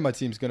not saying my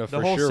team's gonna the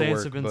for whole sure Saints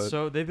work, have been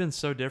but they've been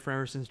so different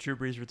ever since Drew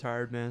Brees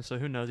retired, man. So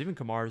who knows? Even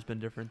Kamara's been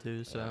different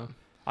too. So Yeah.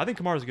 I think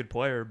Kamara's a good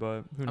player,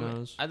 but who I mean,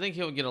 knows? I think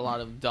he'll get a lot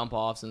of dump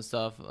offs and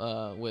stuff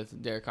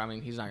with Derek Carr. I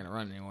mean, he's not going to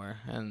run anywhere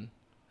and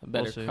a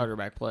better We'll see.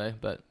 quarterback play.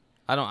 But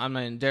I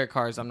mean, Derek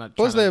Carr's. I'm not.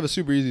 plus trying they to- have a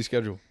super easy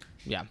schedule.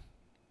 Yeah.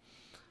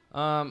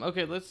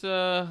 Okay. Let's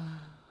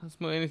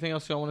move. Anything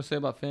else y'all want to say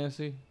about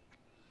fantasy?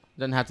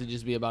 Doesn't have to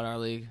just be about our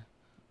league.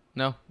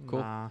 No. Cool.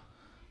 Nah.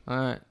 All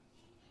right.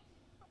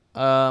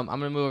 I'm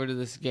gonna move over to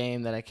this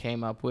game that I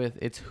came up with.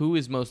 It's who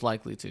is most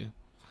likely to.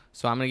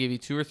 So I'm gonna give you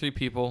 2 or 3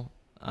 people.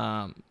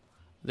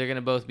 They're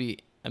gonna both be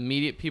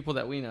immediate people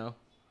that we know,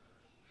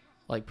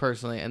 like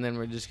personally, and then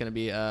we're just gonna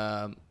be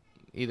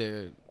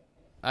either.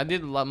 I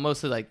did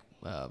mostly like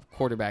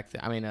quarterback.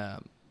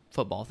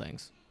 Football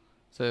things.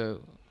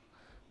 So,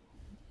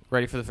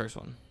 ready for the first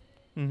one.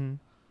 Mm-hmm.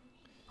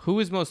 Who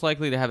is most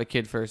likely to have a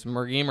kid first,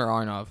 Mergim or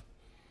Arnov?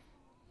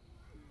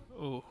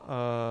 Ooh.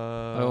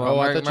 Oh,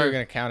 I thought you were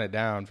gonna count it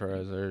down for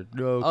us, or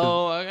no?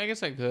 Oh, I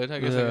guess I could. I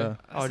guess I Yeah.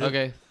 could. Oh,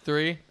 Okay,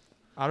 3,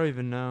 I don't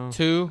even know.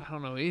 2, I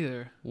don't know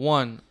either.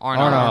 1. Arnov.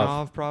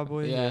 Arnov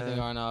probably. Yeah, I think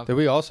Arnov. Did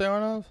we all say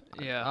Arnov?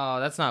 Yeah.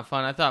 Oh, that's not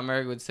fun. I thought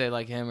Merrick would say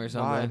like him or Why?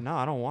 something. No,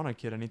 I don't want a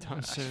kid anytime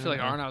I soon. feel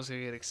like Arnov's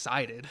gonna get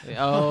excited.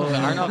 Oh,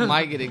 Arnov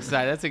might get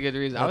excited. That's a good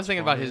reason. I was That's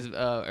thinking about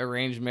funny. his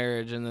arranged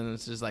marriage, and then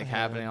it's just like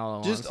happening all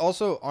at Just once.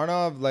 also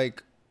Arnov,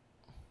 like,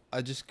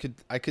 I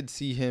could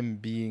see him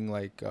being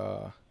like,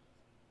 I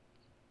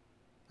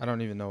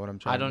don't even know what I'm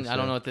trying. I don't to say.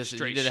 know what this is. You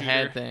Straight did a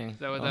head shooter. thing. Is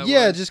that what Oh. that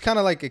Yeah, was? just kind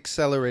of like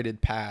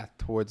accelerated path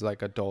towards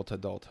like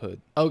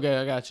adulthood. Okay,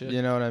 I got you.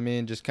 You know what I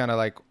mean? Just kind of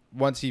like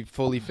once he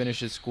fully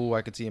finishes school,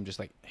 I could see him just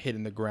like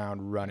hitting the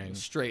ground running.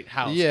 Straight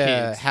house.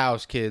 Yeah, kids,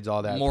 house kids,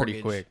 all that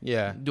Mortgage. pretty quick.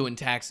 Yeah. doing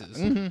taxes.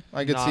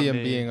 I could Not see him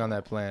me. being on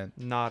that plan.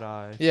 Not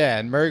I. Yeah,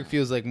 and Merrick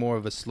feels like more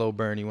of a slow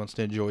burn. He wants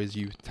to enjoy his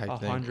youth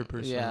type thing.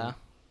 100%. Yeah.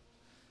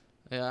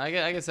 Yeah, I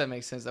guess that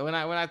makes sense. When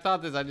I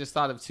thought this, I just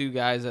thought of 2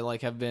 guys that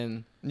like have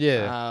been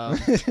Yeah.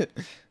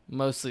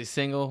 mostly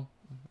single,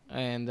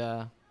 and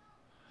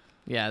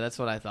yeah, that's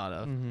what I thought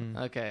of. Mm-hmm.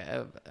 Okay,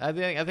 I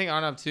think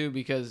Arnov too,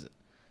 because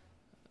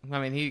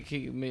I mean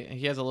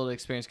he has a little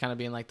experience kind of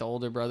being like the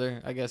older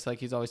brother. I guess like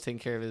he's always taking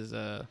care of his.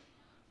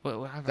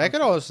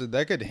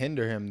 That could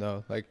hinder him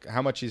though. Like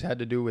how much he's had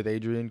to do with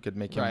Adrian could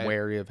make him Right.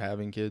 wary of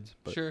having kids.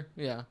 But Sure,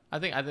 yeah. I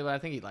think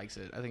he likes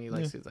it. I think he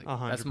likes it. Like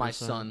 100%. that's my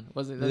son.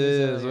 Was it?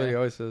 yeah, that's what he Yeah.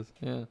 always says.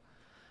 Yeah.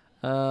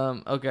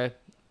 Okay.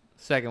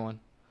 Second one.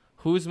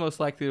 Who's most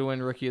likely to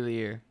win Rookie of the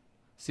Year?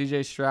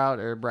 C.J. Stroud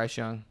or Bryce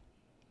Young?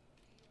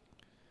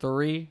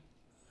 3,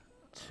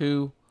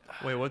 2.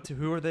 Wait,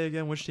 who are they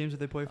again? Which teams did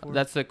they play for?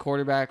 That's the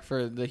quarterback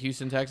for the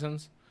Houston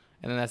Texans,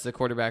 and then that's the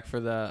quarterback for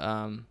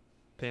the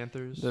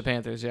Panthers.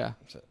 Panthers. Yeah.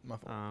 My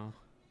fault.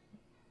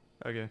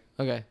 Oh. Okay.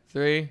 Okay.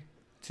 3,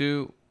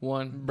 2,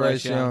 1.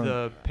 Bryce Young.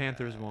 The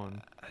Panthers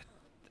won.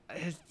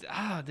 Dude,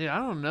 I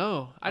don't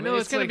know. I know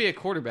it's gonna like, be a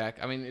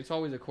quarterback. I mean, it's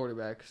always a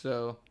quarterback.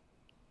 So.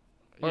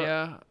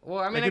 yeah. Well,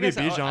 I mean, It I could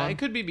be guess Bijan. it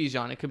could be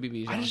Bijan. It could be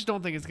Bijan. I just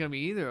don't think it's gonna be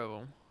either of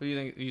them. Who do you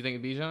think? You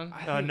think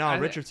Bijan? No,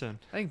 Richardson.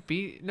 I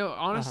think No,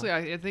 honestly,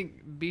 I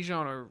think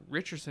Bijan or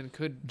Richardson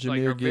could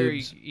like Jameer are very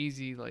Gibbs.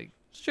 easy. Like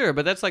Sure,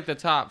 but that's like the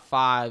top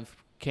 5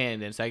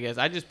 candidates, I guess.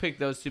 I just picked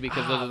those 2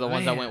 because those are the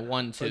ones that man. went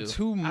 1, 2. But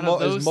who Out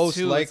of is those most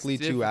two, likely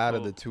it's to out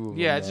of the difficult. 2 of them?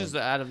 Yeah, it's though? just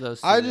out of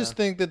those 2. I just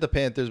think that the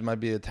Panthers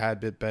might be a tad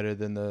bit better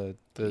than the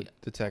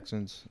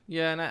Texans.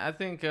 Yeah, and I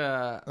think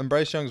And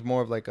Bryce Young's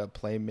more of like a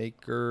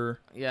playmaker.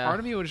 yeah. part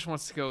of me just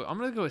wants to go. I'm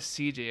gonna go with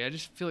CJ. I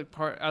just feel like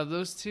out of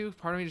those 2,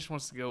 part of me just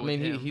wants to go. I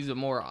mean, with him. he's a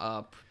more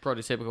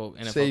prototypical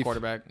NFL Safe.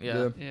 quarterback.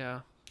 Yeah. Yeah.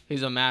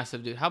 He's a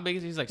massive dude. How big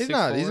is he? He's like He's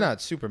 6'4"?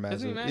 not super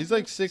Isn't he massive. He's massive?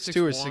 like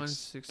 6'2" or 6'1",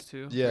 6.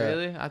 6'2". Yeah.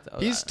 Really?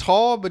 He's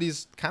tall, but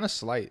he's kind of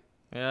slight.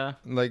 yeah.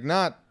 Like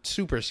not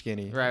super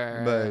skinny.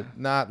 Right, But right.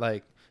 not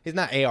like he's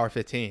not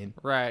AR-15.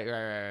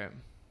 Right.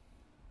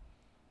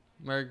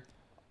 Merg.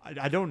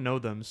 I don't know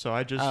them, so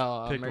I just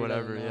pick Merg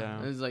whatever. doesn't know.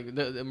 Yeah. It's like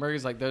Merg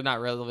is like they're not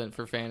relevant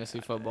for fantasy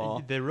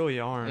football. They really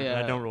aren't. Yeah,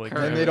 I don't really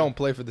current. care. And they don't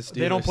play for the Steelers.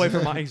 They don't play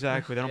for my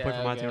exactly. They don't play Yeah,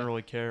 for my okay. team. I don't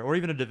really care, or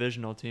even a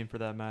divisional team for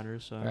that matter.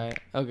 So Right.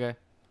 Okay.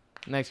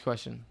 Next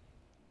question.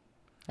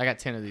 I got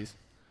 10 of these.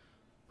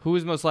 Who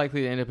is most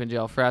likely to end up in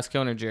jail,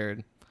 Frascone or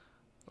Jared?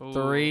 Ooh,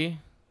 3,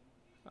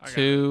 I got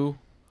 2,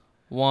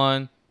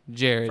 1.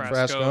 Jared.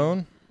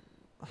 Frascone.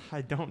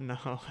 I don't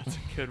know. That's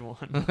a good one.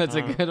 That's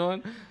a good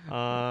one.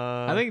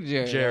 I think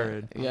Jared.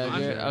 Jared. Yeah,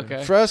 I'm Jared. Jared. Okay.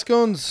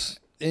 Frascone's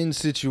in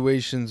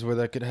situations where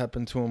that could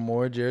happen to him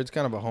more. Jared's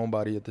kind of a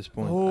homebody at this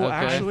point. Oh, Okay.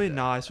 actually,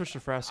 no. I switched to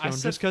Frascone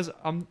said- just because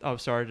I'm. Oh,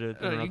 sorry to you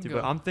interrupt can you,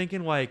 but go. I'm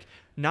thinking like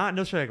not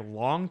necessarily like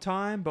long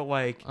time, but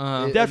like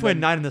It- definitely a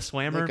night in the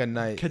slammer. Like a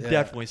night. Could yeah.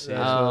 definitely see That's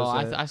it. what Oh,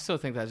 I'm saying. I still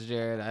think that's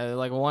Jared.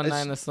 Like one It's-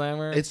 night in the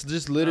slammer. It's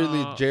just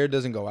literally No. Jared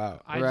doesn't go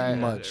out. Right.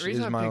 Much The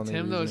reason is I my picked only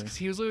him though is reasoning. because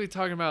he was literally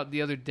talking about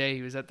the other day.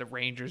 He was at the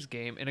Rangers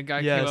game, and a guy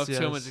Yes, came up to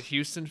him yes. as a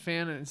Houston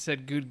fan and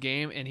said, "Good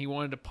game," and he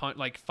wanted to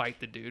fight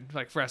the dude.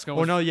 Like Fresco.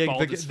 Well, no, yeah, bald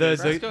the- as the-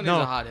 fist. Fresco needs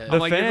no, a hot head. the I'm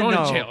like, fan, you're going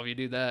no. to jail if you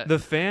do that. The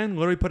fan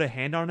literally put a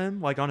hand on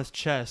him, like on his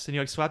chest, and he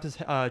like slapped his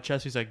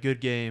chest. He's like, "Good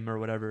game" or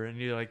whatever, and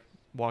he like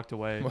walked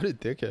away. What a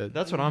dickhead.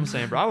 That's what I'm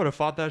saying, bro. I would have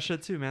fought that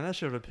shit too, man. That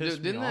shit would have pissed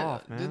Dude, me didn't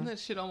off, man. Didn't that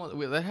shit almost?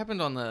 Wait, that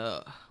happened on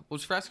the.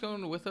 Was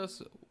Frasco with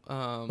us? What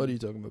are you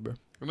talking about, bro?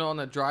 No, on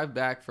the drive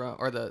back from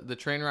or the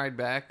train ride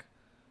back.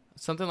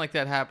 Something like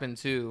that happened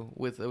too.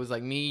 It was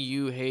like me,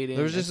 you, Hayden.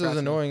 There was and just those Frasco.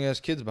 annoying ass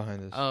kids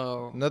behind us.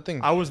 Oh,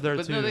 Nothing. I was there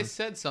but too. no, they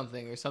said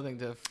something or something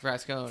to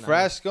Frasco.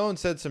 Frascone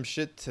said some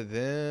shit to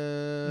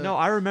them. No,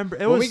 I remember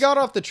it when was. we got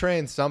off the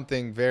train,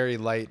 something very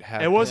light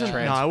happened. it wasn't.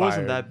 Yeah. No, it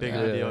wasn't transpired. that big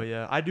of Yeah. a deal.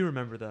 Yeah, I do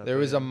remember that. There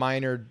but was yeah. a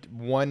minor.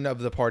 One of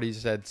the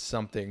parties said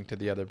something to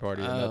the other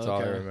party, and Oh, that's all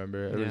I okay.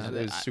 remember. It Yeah. was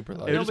it was super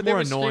light. It No, was but they more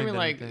were annoying screaming than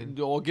like, anything.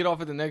 "We'll get off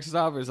at the next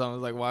stop" or something. I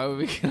was like, "Why would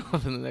we get off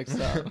at the next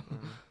stop?"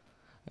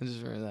 I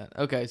just remember that.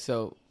 Okay,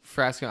 so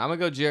Frasco. I'm gonna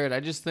go Jared. I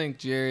just think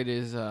Jared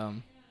is. I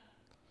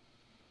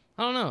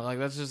don't know. Like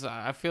that's just.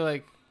 I feel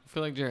like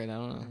Jared. I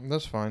don't know.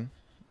 That's fine.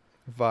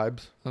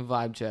 Vibes. A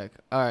vibe check.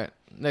 All right.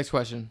 Next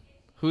question.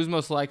 Who's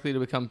most likely to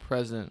become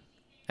president?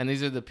 And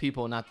these are the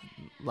people, not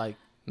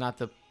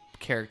the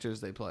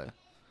characters they play.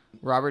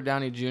 Robert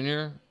Downey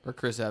Jr. or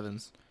Chris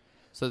Evans.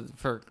 So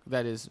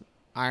that is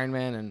Iron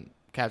Man and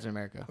Captain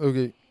America.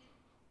 Okay.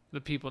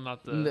 the people,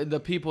 not The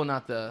people,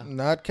 not the.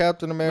 Not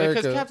Captain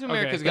America. Because Captain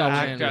America's Okay, got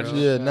gotcha, win, gotcha. bro.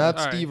 Yeah, not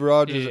All right. Steve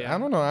Rogers. Yeah, yeah. I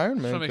don't know. Iron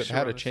Just Man wanna make could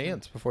had a sure.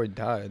 chance before he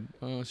died.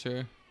 Oh,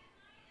 sure.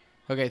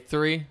 Okay,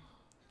 3,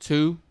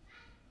 2,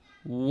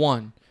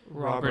 1.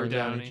 Robert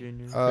Downey.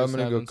 Jr. I'm gonna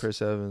go Evans.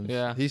 Chris Evans.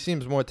 Yeah. he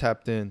seems more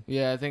tapped in.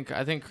 Yeah, I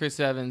think Chris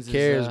Evans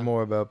Cares is,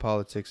 more about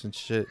politics and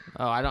shit.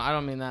 Oh, I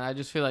don't mean that. I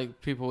just feel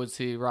like people would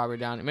see Robert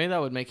Downey. Maybe that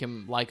would make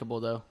him likable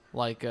though,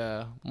 like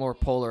more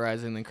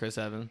polarizing than Chris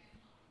Evans.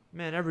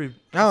 Man, every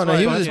I don't know.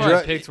 He was a That's why I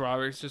drug. picked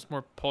Robert. It's just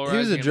more He polarizing.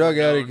 was a and drug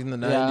more addict known. in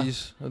the Yeah.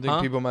 90s. I think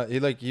Huh? people might.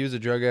 He was a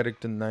drug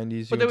addict in the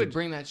 90s. But they would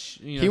bring that.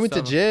 He went to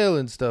stuff- jail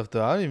and stuff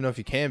though. I don't even know if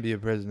he can be a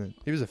president.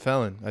 He was a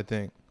felon, I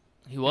think.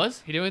 He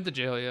was. He did went to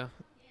jail, yeah.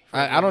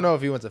 I don't know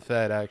if he went to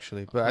Fed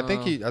actually, but I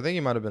think Oh. he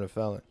might have been a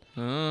felon.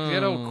 He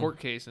had a Oh. whole court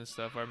case and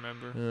stuff, I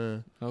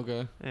remember. Yeah.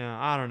 Okay. yeah,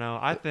 I don't know.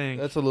 I think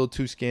That's a little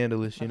too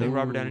scandalous, I you think know.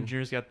 Robert Downey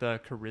Jr.'s got the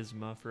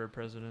charisma for a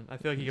president. I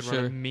feel like he could run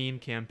Sure. a mean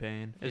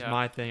campaign. Is Yeah.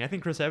 my thing. I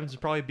think Chris Evans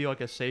would probably be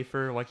like a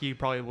safer. Like he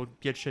probably will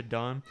get shit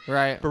done.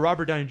 Right. But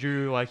Robert Downey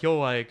Jr. like he'll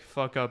like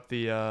fuck up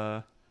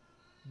the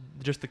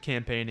just the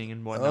campaigning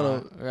and I whatnot.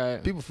 don't know.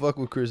 Right. People fuck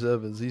with Chris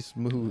Evans. He's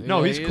smooth.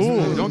 No, Yeah, he's he is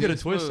cool. smooth. Don't get it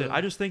He's twisted. smooth.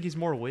 I just think he's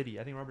more witty.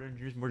 I think Robert Downey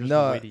Jr. is more just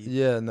No, witty.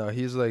 yeah, no,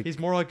 he's like He's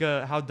more like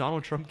how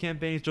Donald Trump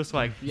campaigns, just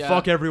like Yeah.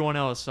 fuck everyone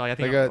else. So I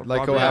think Like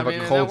Robert he'll have Downey- a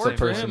that cult of worked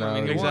for him. I mean,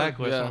 personality. he won.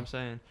 Exactly, that's Yeah. what I'm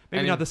saying. Maybe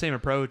And not he- the same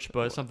approach,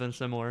 but something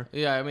similar.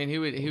 Yeah, I mean, he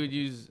would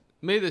use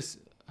maybe this.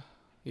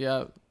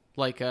 Yeah,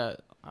 like I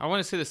want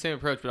to say the same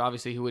approach, but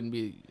obviously he wouldn't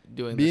be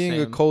doing being the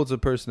a same. cult of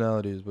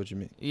personality is what you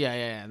mean.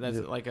 Yeah. That's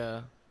Yeah. like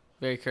a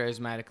very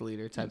charismatic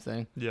leader type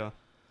thing. Yeah.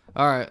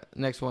 All right,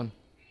 next one.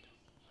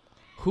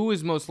 Who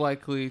is most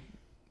likely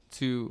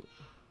to?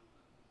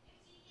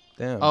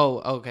 Damn. Oh,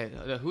 okay.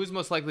 Who is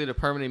most likely to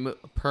permanently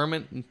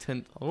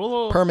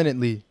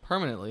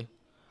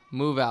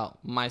move out?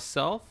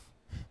 Myself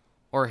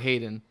or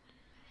Hayden?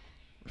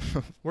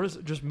 Where does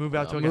it just move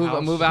out to like move, a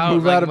house? move out.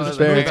 Move like, out of his move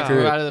parents' out- crib.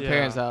 Move out of the Yeah.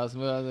 parents' house.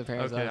 Move out of the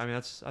parents' Okay, I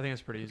house. mean I think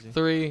it's pretty easy.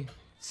 3,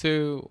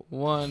 2,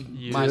 1.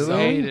 You. Myself.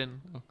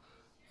 Hayden.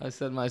 I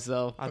said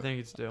myself. I think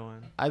it's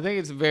Dylan. I think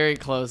it's very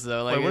close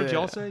though. Like, Wait, what did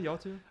y'all say? Y'all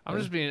two? I'm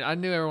just being. I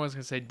knew everyone was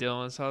gonna say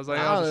Dylan, so I was like,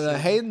 I I'll don't just know. say-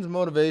 Hayden's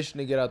motivation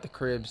to get out the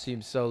crib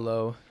seems so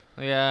low.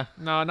 Yeah.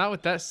 No, not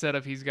with that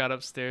setup he's got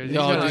upstairs. He's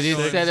No, got dude, a his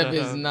sick setup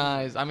is setup.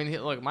 nice. I mean,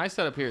 look, my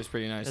setup here is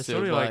pretty nice It's too.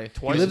 literally but, like He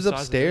twice. lives the size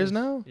of upstairs his.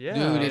 now? Yeah,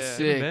 Dude, it's Have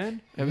sick. you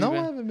been? Have No, you I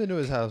been? haven't been to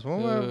his house.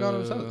 When have I gone to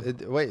his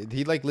house? Wait,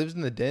 he like lives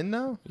in the den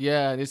now?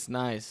 Yeah, it's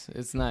nice.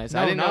 It's nice.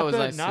 No, I didn't know it was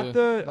nice not too.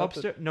 the Not the-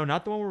 upstairs. No,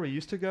 not the one where we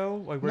used to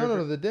go. Like No,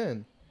 where the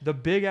den. the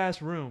big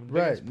ass room. the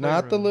big ass Right,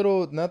 not the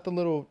playroom.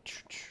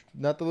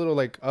 not the little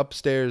like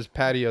upstairs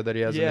patio that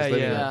he has in Yeah, his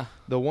living yeah. room. Yeah.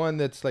 The one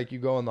that's like you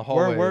go in the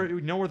hallway. Where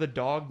you know where the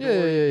dog? Yeah, door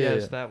yeah, is? yeah,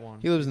 Yes, yeah. that one.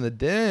 He lives in the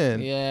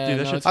den. Yeah. Dude,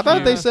 that no, shit's it's I thought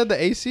cute. they said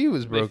the AC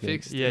was They broken.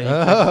 fixed Yeah, it. he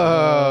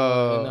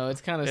Oh. No,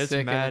 it's kind of It's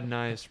sick. mad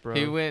nice, bro.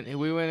 We went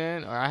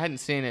in, or I hadn't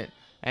seen it,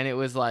 and it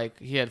was like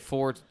he had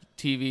 4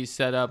 TVs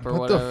set up or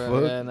What the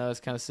whatever. fuck? Yeah, no, it's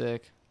kind of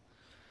sick.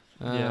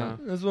 Yeah.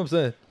 That's what I'm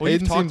saying. Well,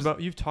 Hayden you've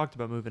seems, talked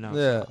about moving out.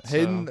 Yeah, so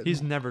Hayden-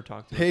 he's never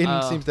talked to. Hayden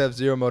Oh. seems to have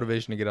zero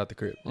motivation to get out the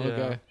crib. Yeah.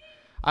 Okay.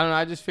 I don't know.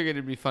 I just figured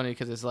it'd be funny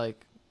because it's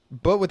like,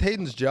 But with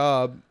Hayden's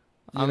job,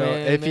 you I know, mean,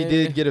 if he maybe-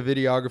 did get a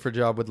videographer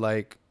job with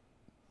like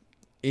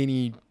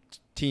any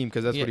team,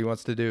 because that's Yeah. what he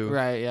wants to do,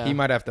 right? Yeah. he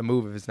might have to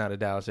move if it's not a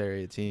Dallas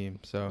area team.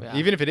 So Yeah.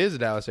 even if it is a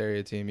Dallas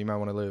area team, you might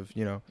want to live,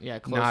 you know, Yeah,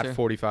 closer. not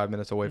 45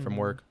 minutes away from Mhm.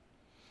 work.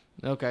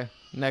 Okay.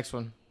 Next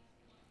one.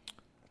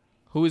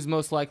 Who is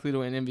most likely to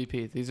win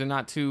MVP? These are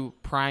not two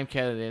prime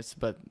candidates,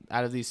 but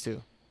out of these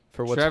two,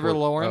 For what Trevor sport?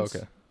 Lawrence Oh,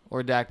 okay.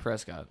 or Dak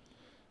Prescott.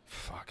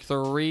 Fuck.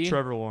 3,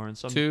 Trevor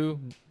Lawrence. 2,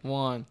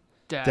 1.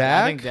 Dak.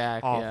 Dak? I think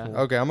Dak. Awful.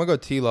 Yeah. Okay, I'm gonna go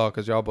T-Law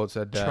because y'all both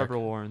said Dak. Trevor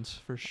Lawrence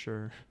for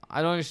sure.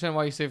 I don't understand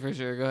why you say for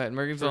sure. Go ahead.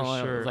 Mergen's For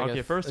on sure. like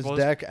Okay, first Is of all,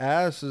 Dak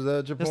ass? Is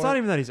that your point? it's not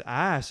even that he's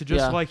ass. It's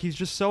just Yeah. like he's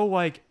just so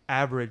like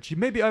average. He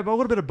maybe a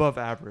little bit above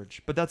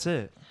average, but that's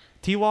it.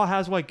 T-Law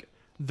has like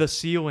the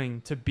ceiling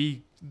to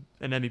be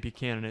an MVP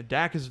candidate.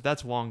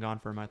 That's long gone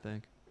for him, I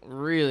think.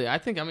 Really? I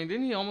mean,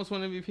 didn't he almost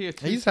win MVP?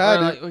 He's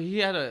had he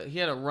had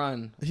a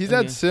run. He's I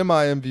mean, had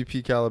semi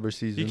MVP caliber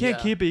season. You can't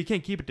Yeah. keep it. You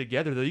can't keep it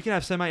together though. You can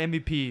have semi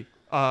MVP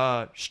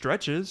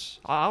stretches.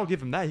 I'll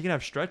give him that. He can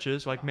have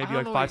stretches like maybe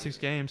I don't like know 5-6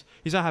 games.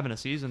 He's not having a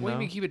season What do though. you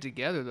mean keep it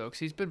together though? Because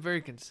he's been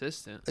very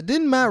consistent.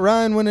 Didn't Matt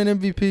Ryan win an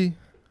MVP?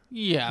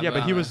 Yeah. Yeah,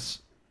 but he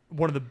was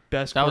one of the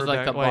best. That was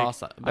like the quarterback-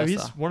 boss.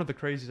 He's one of the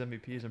craziest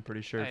MVPs. I'm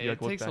pretty sure. Hey, if you like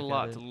it look takes back a at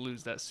lot it. to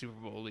lose that Super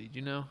Bowl lead,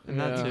 you know. And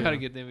that Yeah. too. You gotta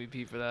get the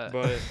MVP for that.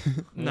 But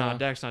nah, Yeah.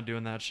 Dak's not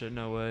doing that shit.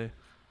 No way.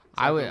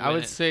 I Win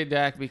would it. say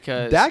Dak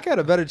because Dak had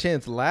a better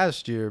chance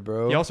last year,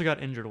 bro. He also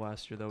got injured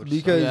last year though. Which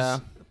because Yeah.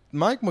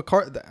 Mike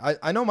McCarthy.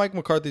 I know Mike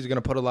McCarthy's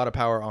gonna put a lot of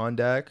power on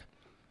Dak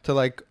to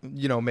like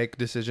make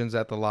decisions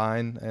at the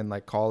line and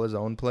like call his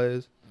own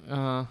plays.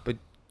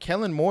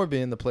 Kellen Moore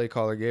being the play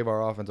caller gave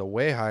our offense a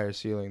way higher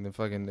ceiling than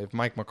fucking if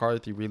Mike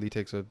McCarthy really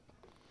takes a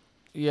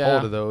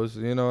hold of those.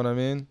 You know what I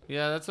mean?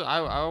 Yeah, that's what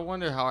I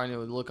wonder how our new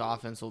look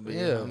offense will be.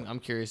 Yeah. I'm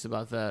curious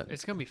about that.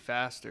 It's gonna be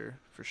faster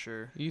for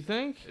sure. You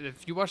think?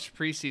 If you watch the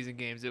preseason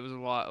games, it was a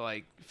lot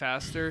like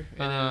faster, and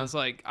then Uh-huh. it's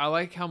like I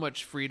like how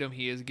much freedom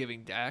he is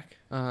giving Dak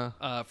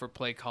Uh-huh. for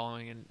play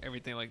calling and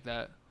everything like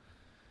that.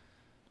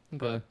 Okay.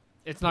 But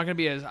it's not gonna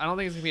be as I don't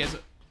think it's gonna be as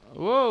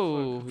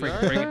Whoa.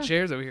 breaking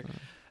chairs over here.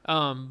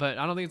 But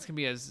I don't think it's gonna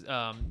be as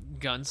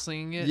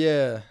gunslinging it.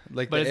 Yeah,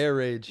 like But the it's- air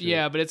raid. Shit.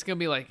 Yeah, but it's gonna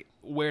be like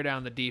wear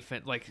down the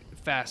defense, like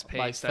fast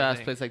Like paced.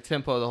 fast pace, like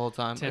tempo the whole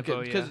time.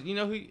 Tempo, Because yeah. you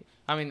know who?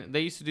 I mean,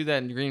 they used to do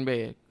that in Green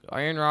Bay.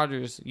 Aaron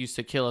Rodgers used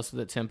to kill us with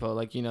the tempo,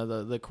 like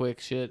the quick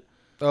shit.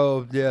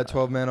 Oh yeah,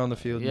 12 man on the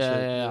field. Yeah, and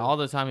shit. yeah, all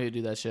the time he would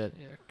do that shit.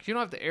 Yeah, 'cause you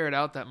don't have to air it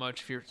out that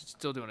much if you're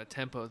still doing a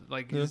tempo.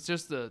 Like Yeah. it's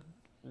just the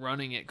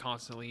running it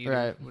constantly. Either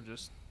Right. would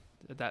just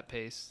at that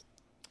pace.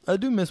 I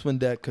do miss when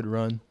Dak could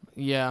run.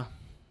 Yeah,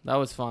 that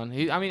was fun.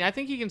 I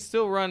think he can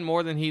still run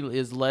more than he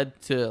is led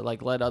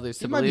others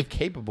to He might be believe.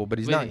 capable, but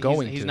he's But not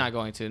going He's to. not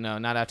going to. No,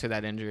 not after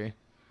that injury.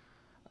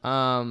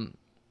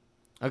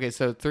 Okay,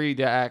 so 3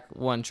 Dak,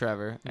 1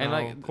 Trevor, and No,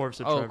 like Corv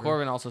said oh, Trevor.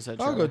 Corvin also said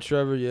Trevor. I'll go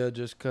Trevor, yeah,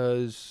 just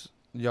because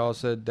y'all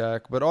said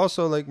Dak. But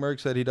also, like Merck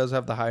said, he does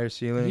have the higher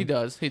ceiling. He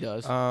does. He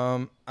does.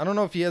 I don't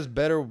know if he has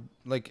better,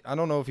 I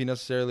don't know if he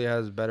necessarily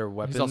has better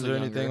weapons or also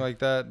anything younger. like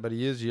that, but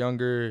he is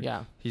younger.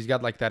 yeah. He's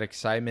got like that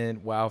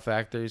excitement, wow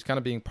factor. He's kind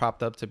of being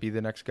propped up to be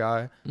the next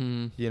guy.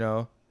 Mm. You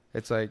know,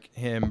 it's like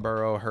him,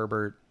 Burrow,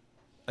 Herbert.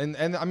 And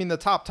I mean, the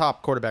top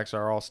quarterbacks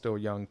are all still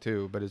young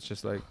too, but it's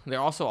just like They're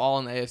also all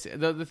in the AFC.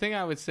 The thing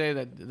I would say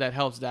that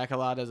helps Dak a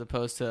lot as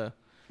opposed to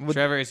With-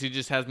 Trevor is he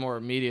just has more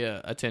media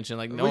attention.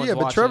 Like no well, one's yeah,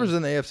 but watching. Trevor's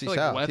in the I AFC feel like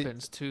South.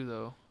 weapons too,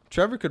 though.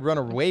 Trevor could run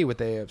away with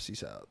the AFC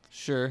South.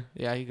 Sure.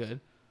 Yeah, he could.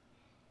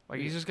 Like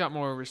he's just got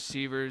more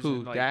receivers. Who?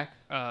 And, like, Dak?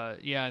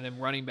 Yeah, and then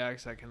running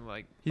backs that can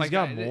like. He's like,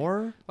 got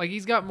more. Like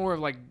he's got more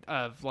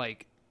of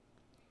like,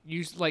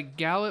 use like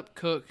Gallup,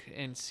 Cook,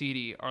 and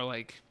CD are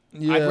like.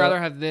 Yeah, I'd rather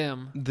have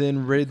them.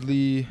 than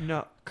Ridley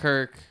No,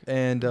 Kirk.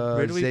 and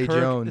Ridley, Zay Kirk,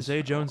 Jones.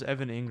 Zay Jones,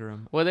 Evan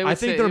Ingram. Well, they would I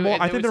think say, they're more.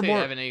 They I think would they're say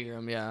more. Evan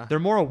Ingram. Yeah. They're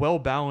more a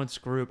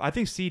well-balanced group. I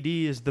think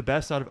CD is the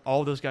best out of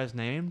all those guys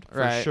named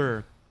for Right.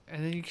 sure.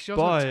 And then you should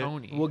also have But-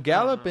 Tony. Well,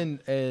 Gallup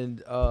and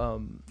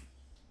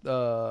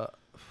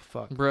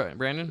fuck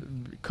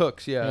Brandon.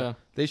 Cooks, yeah, Yeah.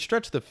 they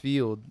stretch the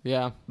field.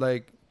 Yeah.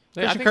 Like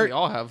I Christian think Kirk, we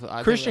all have. I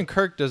think Christian that-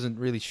 Kirk doesn't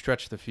really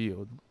stretch the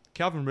field.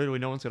 Calvin Ridley,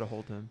 no one's gonna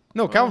hold him.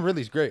 No, Well, Calvin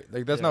Ridley's great.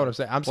 Like that's yeah. not what I'm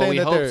saying. I'm Well, saying we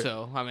that hope they're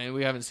so. I mean,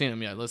 we haven't seen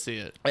him yet. Let's see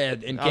it.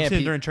 and in I've seen camp.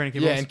 him during training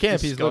camp. Yeah, It was in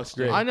camp he looks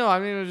disgusting. great. I know. I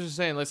mean, I was just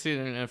saying. Let's see it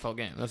in an NFL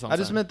game. That's all. I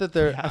just meant that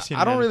they're. I've seen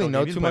I him don't in really NFL know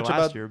game. He too didn't play much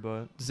last about year,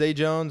 but Zay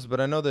Jones, but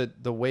I know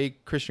that the way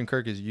Christian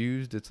Kirk is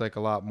used, it's like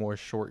a lot more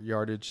short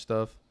yardage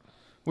stuff,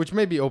 which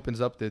maybe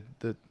opens up the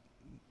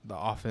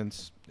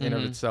offense in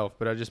of Mhm. itself.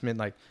 But I just meant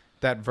like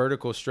that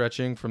vertical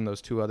stretching from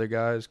those two other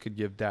guys could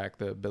give Dak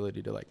the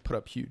ability to like put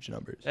up huge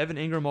numbers. Evan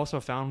Ingram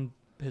also found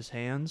his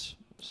hands,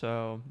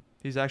 so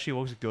he's actually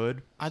looks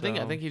good. I think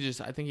so-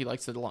 he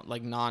likes the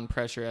like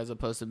non-pressure as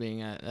opposed to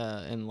being at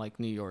in like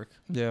New York.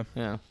 Yeah.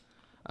 Yeah.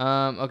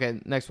 Okay.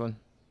 Next one.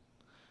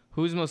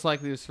 Who's most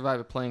likely to survive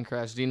a plane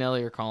crash? Dean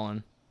Ellie or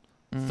Colin?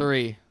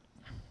 3,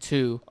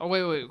 2. Oh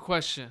wait,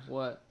 question.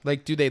 What?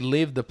 Like, do they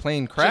live the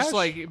plane crash? Just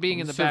like being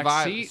in the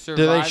back seat. Survive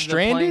they the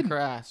stranded? plane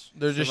crash.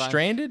 they're just Survive-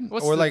 stranded,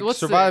 What's or the- like what's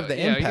survive the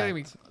yeah, you gotta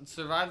impact.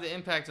 Survive the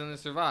impact and then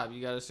survive.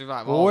 You got to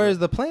survive. Well, all where of is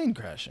the plane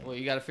crashing? Well,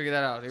 you got to figure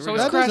that out. Here So we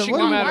it's go. That doesn't crashing work.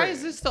 no Why matter.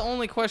 is this the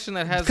only question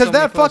that has? Because so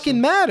many that fucking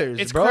questions? matters,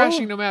 It's bro.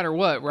 crashing no matter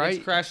what, right?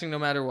 It's crashing no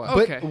matter what. Oh.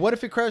 But Okay. what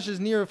if it crashes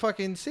near a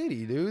fucking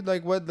city, dude?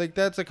 Like what? Like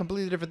that's a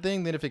completely different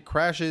thing than if it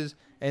crashes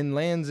and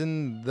lands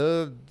in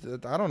the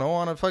I don't know,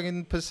 on a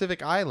fucking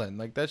Pacific island.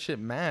 Like, that shit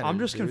matters. I'm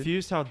just dude.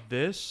 confused how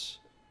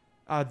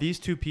these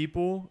two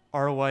people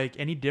are like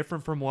any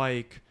different from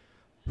like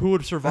who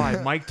would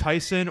survive, Mike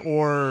Tyson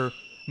or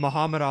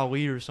Muhammad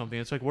Ali or something.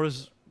 It's like, what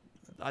is?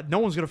 No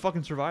one's gonna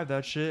fucking survive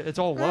that shit. It's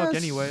all luck,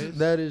 anyways.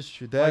 That is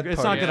true. Like,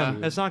 it's not part,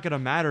 gonna. It's not gonna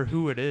matter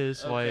who it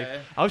is. Okay. Like,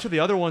 I wish with the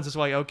other ones, it's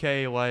like,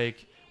 okay,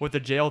 like with the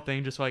jail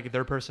thing, just like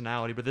their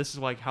personality. But this is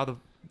like how do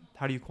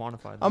you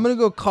quantify them? I'm gonna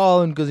go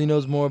Colin because he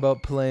knows more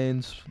about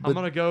planes. I'm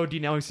gonna go D.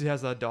 Nelly 'cause he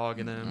has that dog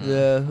in him.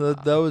 Yeah,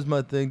 that was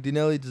my thing.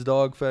 Dinelli's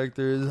dog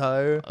factor is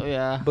higher. Oh,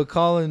 yeah. But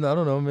Colin, I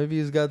don't know. Maybe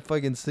he's got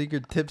fucking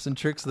secret tips and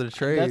tricks of the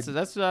trade.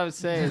 That's what I would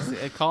say. Is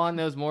Colin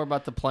knows more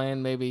about the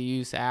plan maybe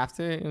use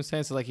after. You know what I'm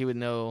saying? So like he would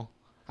know.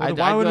 Well,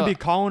 why wouldn't it be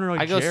Colin or like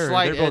I go Jared?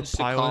 slight They're edge both to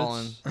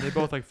pilots. They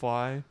both like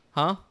fly.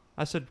 Huh?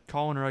 I said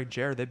Colin or like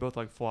Jared. They both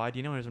like fly. Do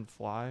you know he doesn't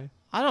fly?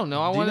 I don't know.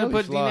 I wanted to Dinelli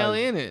put flies.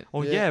 Dinelli in it.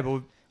 Oh Yeah. yeah, but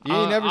You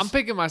ain't never I'm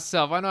picking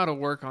myself. I know how to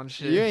work on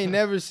shit. You ain't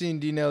never seen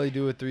Dinelli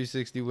do a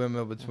 360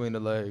 windmill between the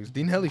legs.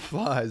 Dinelli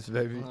flies,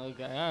 baby.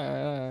 Okay,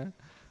 all right.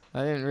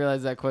 I didn't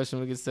realize that question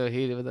would get so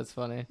heated, but that's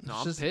funny. No, It's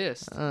I'm just-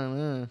 pissed. I don't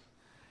know.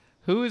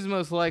 Who is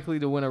most likely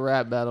to win a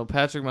rap battle,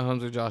 Patrick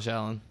Mahomes or Josh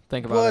Allen?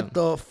 Think about What it.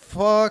 the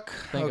fuck?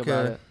 Think okay,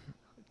 about it.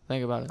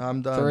 Think about it.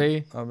 I'm done.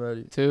 3, I'm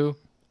ready. 2,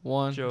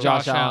 1. Josh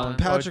Josh Allen. Allen.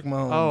 Patrick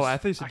Mahomes. oh, I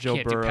think you I said Joe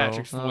can't Burrow. do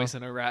Patrick's Oh. voice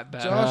in a rap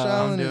battle. Josh I'm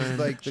Allen is doing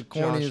like the Josh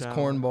corniest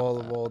Allen. cornball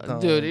of all time.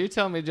 Dude, you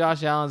telling me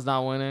Josh Allen's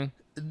not winning?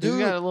 He's Dude,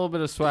 got a little bit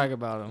of swag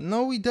about him.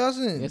 no, he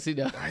doesn't. Yes, he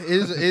does.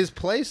 His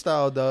play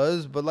style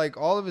does, but like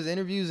all of his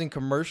interviews and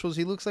commercials,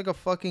 he looks like a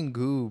fucking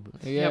goob.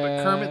 Yeah,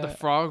 but Kermit the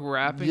Frog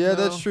rapping. Yeah,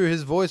 though? that's true.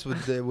 His voice would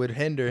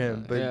hinder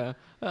him, but yeah.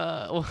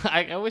 Well,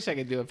 I wish I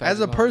could do it. as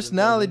a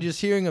personality,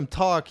 just hearing him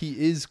talk,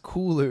 he is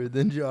cooler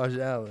than Josh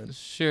Allen.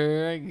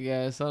 Sure, I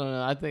guess. I don't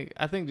know.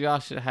 I think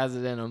Josh has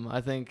it in him.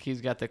 I think he's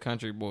got the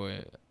country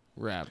boy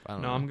rap. I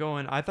don't No, know. I'm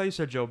going. I thought you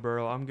said Joe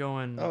Burrow. I'm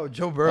going. Oh,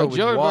 Joe Burrow. Joe would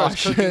Burrow's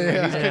wash. cooking.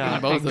 Yeah. He's yeah,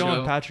 cooking both I'm of going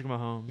them. Patrick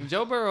Mahomes.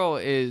 Joe Burrow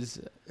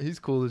is He's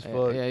cool as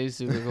fuck. yeah, he's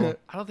super cool.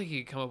 I don't think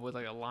he could come up with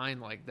like a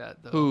line like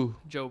that though. Who?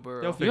 Joe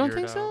Burrow. They'll You don't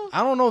figure think it so? out. I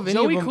don't know if any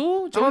Joey of them.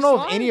 cool? I don't know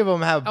if Joey any of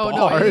them have Oh bars.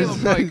 no, any of them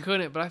probably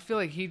couldn't. But I feel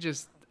like he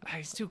just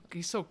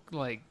he's so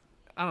like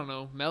I don't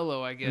know,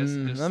 mellow. I guess.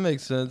 That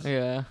makes sense.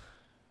 Yeah.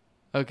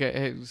 Okay,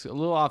 hey, it's a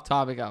little off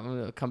topic. I'm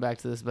gonna come back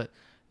to this, but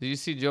did you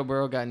see Joe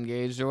Burrow got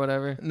engaged or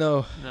whatever?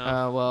 No,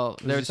 no. Well, Was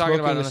they were he talking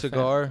about smoking it a on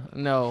cigar.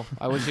 No,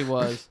 I wish he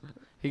was.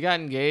 He got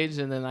engaged,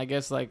 and then I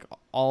guess like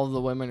all of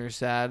the women are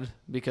sad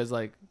because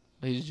like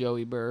he's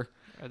Joey Burr.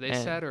 Are they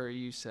and- sad or are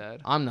you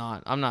sad? I'm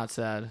not. I'm not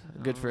sad.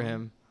 Good for Oh.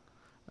 him.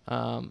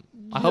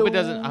 I hope it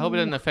doesn't. I hope it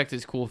doesn't affect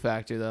his cool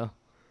factor though.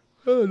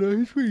 I don't know.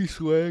 He's pretty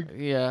swag.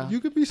 Yeah. You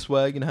could be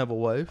swag and have a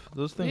wife.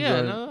 Those things yeah.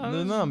 aren't. No,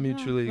 they're not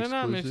mutually They're exclusive.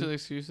 not mutually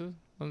exclusive.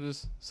 I'm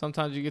just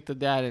sometimes you get the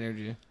dad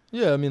energy.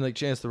 Yeah, I mean, like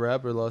Chance the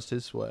Rapper lost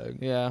his swag,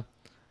 Yeah.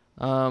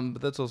 but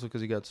that's also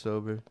because he got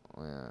sober.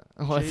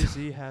 Yeah. What? Jay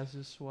Z has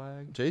his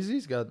swag. Jay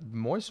Z's got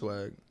more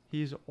swag.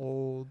 He's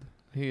old.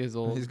 He is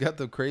old. He's got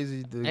the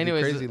crazy, the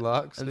Anyways, crazy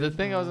locks. The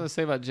thing I was gonna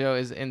say about Joe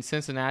is in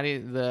Cincinnati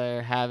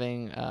they're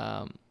having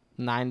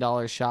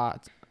 $9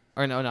 shots,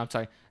 or no, I'm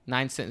sorry,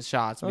 9-cent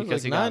shots I was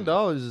because like, he got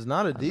 $9 is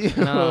not a deal.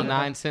 no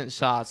 9-cent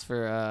shots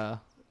for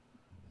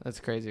that's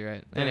crazy,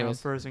 right? Damn,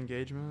 Anyways, for his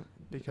engagement.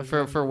 Because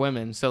for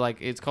women, so like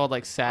it's called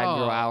like sad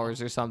girl Oh.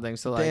 hours or something.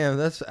 So like Damn,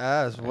 that's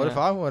ass. What if Yeah.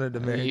 I wanted to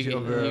marry you,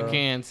 Joe Burrow? you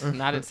can't,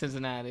 not in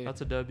Cincinnati.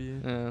 that's a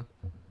W.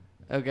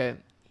 Okay,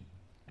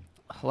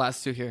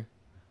 last two here.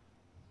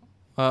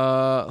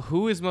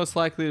 Who is most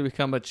likely to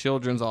become a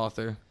children's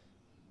author?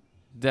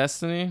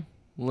 Destiny,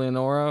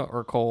 Leonora,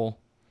 or Cole?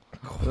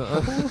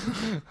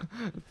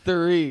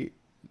 3,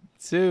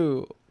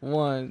 2,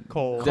 1.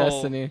 Cole.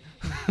 Destiny.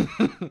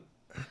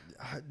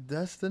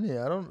 Destiny.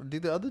 I don't. Do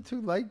the other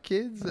two like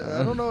kids?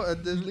 I don't know.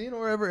 Has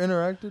Leonore ever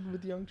interacted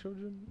with young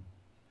children?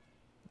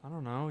 I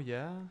don't know.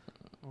 Yeah.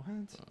 What?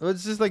 Well,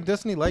 it's just like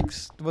Destiny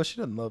likes. Well, she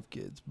doesn't love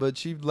kids, but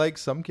she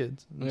likes some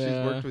kids. She's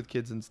Yeah. worked with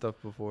kids and stuff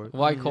before.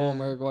 Why Cole, Yeah.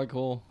 Merg? Why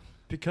Cole?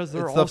 Because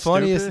they're It's all the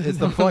funniest. stupid. It's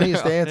the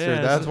funniest answer.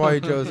 Yeah, That's why he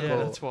chose yeah, Cole.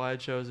 that's why I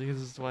chose it.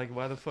 Because it's like,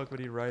 why the fuck would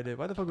he write it?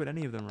 Why the fuck would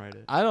any of them write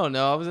it? I don't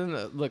know. I was in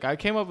the look. I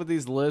came up with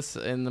these lists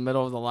in the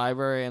middle of the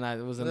library, and I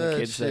was in the That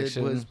kids shit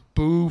section. was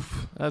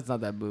boof. That's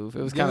not that boof.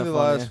 It was Give kind me of the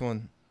funny. last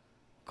one.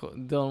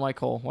 Dylan, why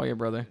Cole? Why your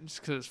brother?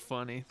 Just because it's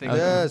funny. Okay.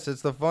 Yes,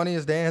 it's the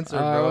funniest answer,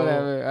 All right, bro.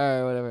 whatever. All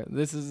right, whatever.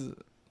 This is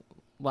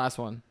last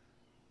one.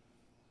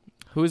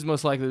 Who is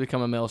most likely to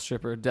become a male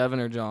stripper, Devin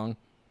or Jong?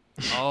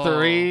 Oh.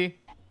 3,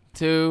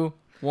 2,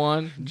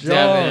 1.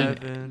 Jong.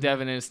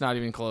 Devin, and it's not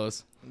even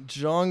close.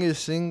 Jong is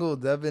single.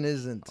 Devin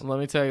isn't. Let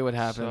me tell you what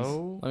happens.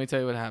 So? Let me tell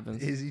you what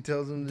happens. Izzy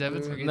tells him. To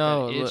Devin's do gonna it. get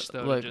No, that itch,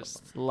 though, to look,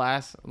 just-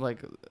 last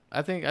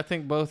I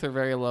think both are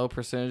very low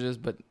percentages,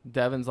 but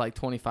Devin's like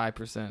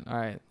 25%. All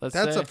right, That's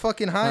say, a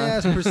fucking high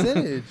ass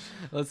percentage.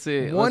 let's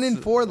see. One in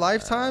let's- 4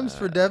 lifetimes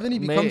for Devin. He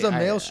becomes a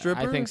male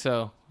stripper. I think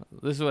so.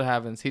 This is what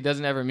happens. He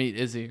doesn't ever meet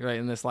Izzy right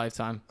in this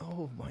lifetime.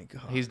 Oh my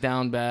god. He's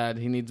down bad.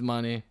 He needs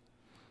money.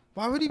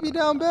 Why would he be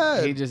down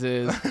bad? He just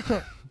is.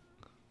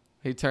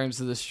 He turns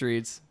to the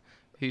streets.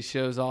 he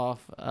shows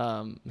off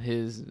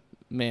his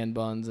man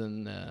buns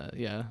and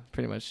yeah,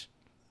 pretty much.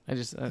 I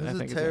That's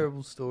think a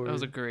terrible story. That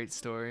was a great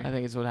story. I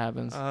think it's what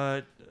happens.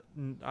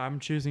 I'm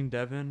choosing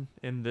Devin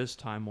in this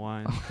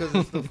timeline Because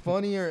it's the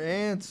funnier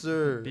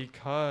answer.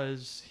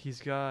 because he's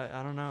got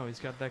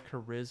that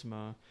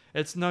charisma.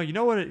 You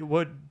know what it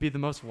would be the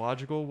most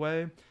logical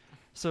way?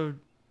 So,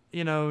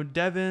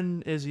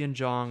 Devin, Izzy, and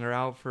Jong are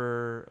out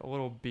for a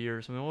little beer,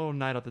 a little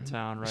night out the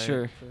town, right?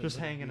 Sure. Just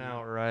hanging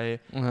out, right?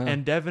 Uh-huh.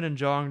 And Devin and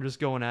Jong are just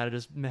going at it,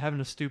 just having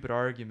a stupid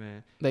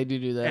argument. They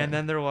do that. And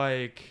then they're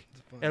like,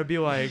 it'll be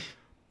like,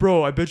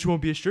 bro, I bet you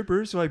won't be a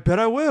stripper. So like, bet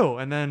I will.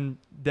 And then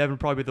Devin would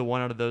probably be the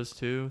one out of those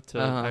two to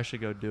actually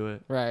go do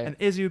it. right. And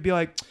Izzy would be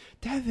like,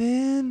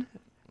 Devin.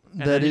 And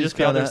That then he'd is just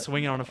be out there kinda-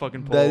 swinging on a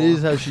fucking pole. That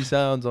is how she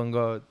sounds on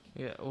God.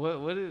 Yeah.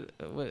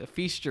 What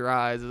feast your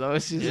eyes? Is that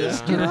what she Yeah.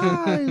 says?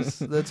 Nice.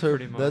 That's her.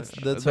 Pretty That's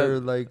much. that's her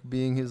like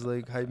being his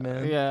like hype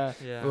man. Yeah.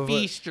 Yeah. Well,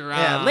 Feast your eyes.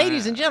 Yeah,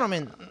 ladies and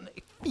gentlemen,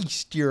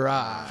 feast your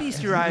eyes.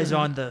 Feast your eyes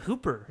on the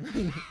hooper.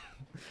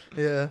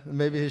 Yeah,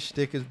 maybe his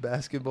shtick is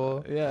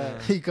basketball. Yeah.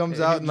 He comes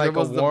He out in like a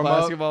dribbles the warm up.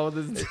 basketball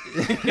with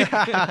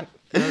his.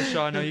 No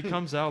shot. No, he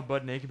comes out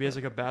butt naked. He has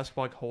like a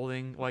basketball,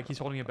 he's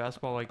holding a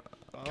basketball, like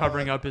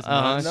covering up his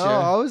nose. No, Sure.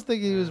 I was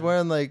thinking he was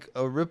wearing like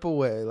a rip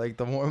away, like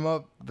the warm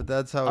up, but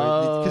that's how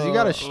because you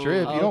got to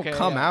strip. You don't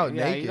come out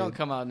yeah, naked. you don't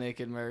come out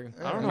naked, Merg.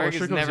 I don't know Merg what has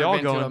strip clubs never y'all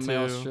been to a going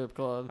male to. strip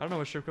club. I don't know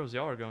what strip clubs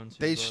y'all are going to.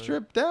 They but-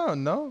 strip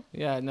down, no?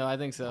 Yeah, no, I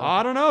think so.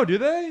 I don't know. Do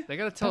they? They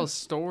gotta tell a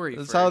story.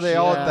 That's first. how they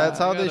all. Yeah, That's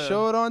how they they gotta-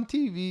 show it on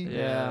TV.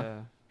 Yeah.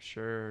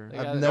 Sure. They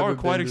I've gotta- Y'all never are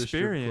quite been to a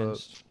strip club.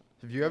 experienced.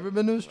 Have you ever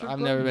been to a strip I've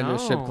club? never been to a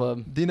strip No.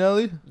 club.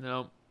 D-Nelly?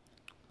 No.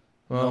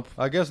 Well, Nope.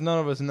 I guess none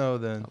of us know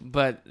then.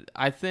 But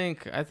I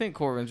think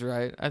Corvin's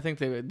right. I think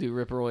they would do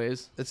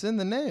ripperways. It's in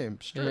the name.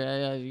 Strip.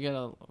 Yeah, you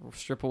gotta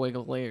strip away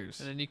the layers.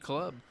 And then you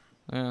club.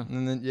 Yeah.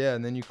 And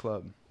then you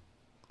club.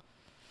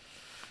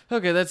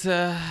 Okay, that's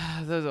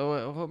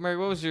Merg,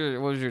 what was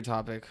your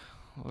topic?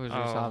 What was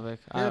your Oh. topic?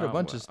 He had a Oh,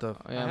 bunch of stuff.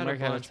 Yeah, I had Merg a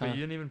had bunch, but ton.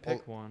 you didn't even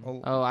pick one.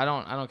 Oh, I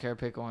don't care.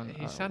 Pick one.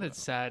 He sounded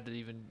sad to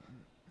even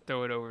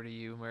throw it over to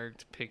you, Merg,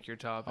 to pick your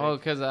topic. Oh,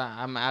 because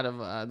I'm out of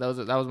that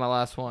was my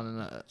last one.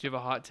 And, Do you have a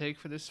hot take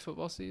for this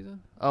football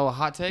season? oh, a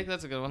hot take.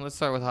 That's a good one. Let's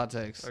start with hot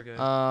takes. Okay.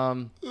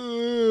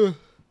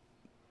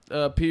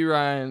 P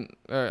Ryan,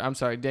 or I'm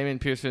sorry, Damian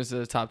Pierce finished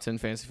the top 10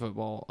 fantasy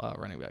football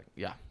running back.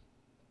 Yeah.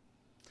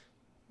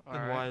 And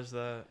Alright. why is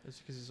that? Is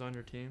it because he's on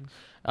your team?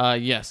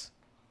 Yes.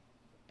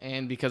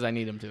 And because I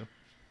need him to.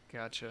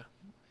 Gotcha.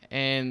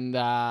 And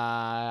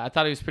I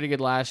thought he was pretty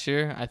good last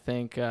year. I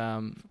think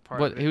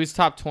Part of it. he was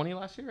top 20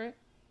 last year, right?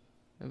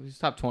 He was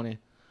top 20.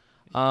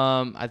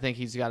 I think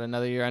he's got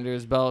another year under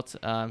his belt.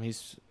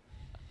 He's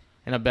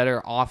in a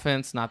better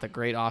offense, not the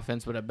great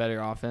offense, but a better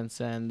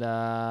offense. And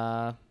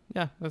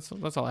yeah, that's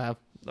all I have.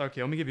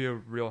 Okay, let me give you a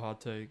real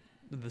hot take.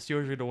 The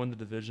Steelers are going to win the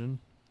division.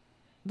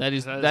 That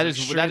is That is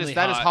extremely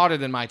hot. hotter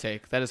than my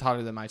take. That is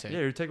hotter than my take. Yeah,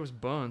 your take was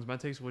buns. My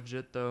take's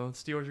legit, though.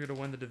 Steelers are going to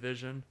win the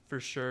division for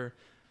sure.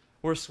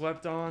 We're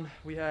slept on.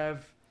 We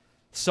have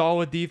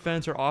solid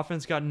defense. Our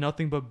offense got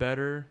nothing but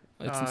better.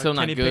 It's still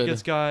not Kenny good.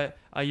 Pickett's got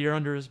a year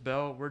under his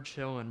belt. We're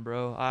chilling,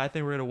 bro. I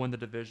think we're going to win the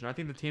division. I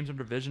think the teams in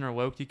the division are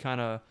low-key kind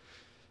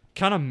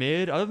of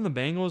mid. Other than the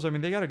Bengals, I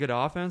mean, they got a good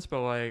offense,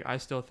 but like I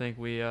still think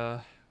we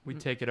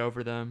take it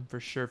over them for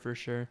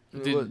sure.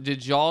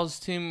 Did y'all's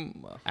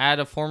team add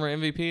a former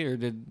MVP, or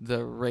did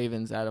the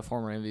Ravens add a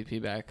former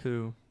MVP back?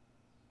 Who?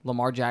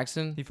 Lamar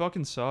Jackson? He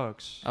fucking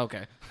sucks.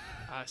 Okay.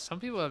 Some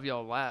people have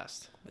y'all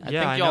last. I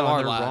Yeah, think I y'all know, are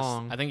and they're last.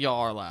 wrong. I think y'all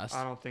are last.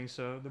 I don't think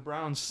so. The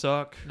Browns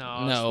suck.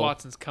 No, No. it's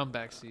Watson's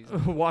comeback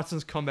season.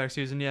 Watson's comeback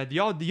season. Yeah,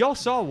 y'all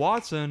saw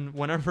Watson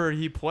whenever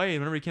he came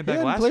He back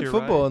hadn't last played year,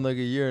 football right? in like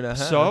a year and a half.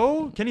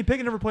 So Kenny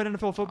Pickett never played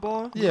NFL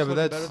football. Yeah, He's but looking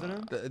that's better than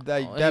him. that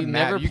He matter.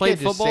 never You played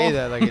can't just football? say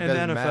that like it In the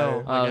doesn't NFL, matter.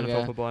 like Oh, NFL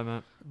okay. football, I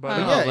meant. I But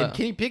know, Yeah, but- and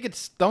Kenny Pickett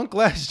stunk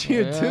last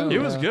year Yeah. too. he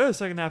was Yeah. good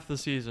second half of the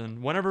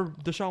season. Whenever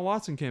Deshaun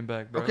Watson came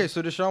back, bro. Okay,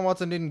 so Deshaun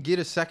Watson didn't get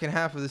a second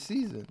half of the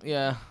season.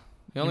 Yeah.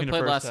 He You only mean the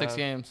played last first 6 half?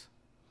 games.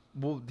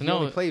 Well, he No,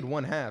 only played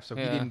one half, so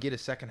he yeah. didn't get a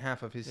second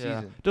half of his yeah,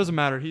 season. doesn't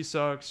matter. He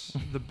sucks.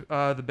 The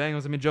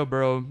Bengals. I mean, Joe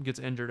Burrow gets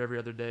injured every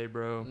other day,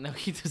 bro. No,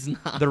 he does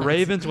not. The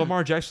Ravens.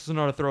 Lamar Jackson doesn't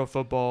know how to throw a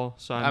football.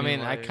 So I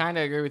mean, I like, kind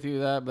of agree with you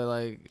with that, but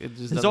like it just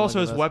His doesn't also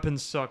look his the best.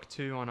 weapons suck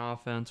too on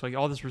offense. Like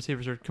all his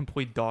receivers are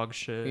complete dog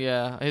shit.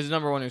 Yeah, his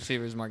number one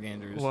receiver is Mark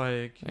Andrews.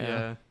 Like Yeah.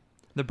 yeah.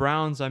 The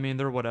Browns, I mean,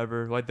 they're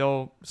whatever. Like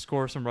they'll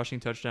score some rushing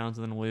touchdowns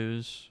and then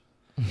lose.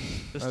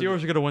 The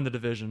Steelers are gonna win the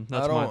division.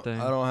 That's my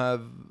thing. I don't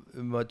have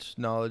much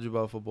knowledge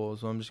about football,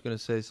 so I'm just gonna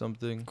say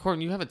something.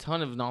 Corbin, you have a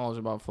ton of knowledge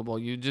about football.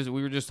 We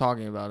were just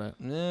talking about it.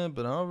 Yeah,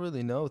 but I don't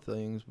really know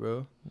things,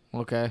 bro.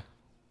 Okay.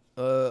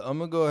 I'm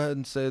gonna go ahead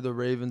and say the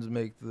Ravens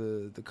make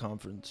the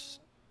conference.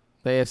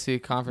 The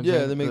AFC conference.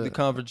 Yeah, they make the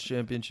conference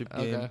championship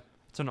game. Okay.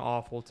 It's an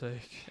awful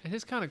take. It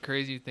is kind of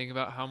crazy to think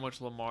about how much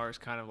Lamar's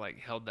kind of like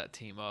held that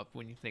team up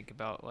when you think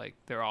about like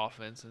their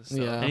offense and stuff.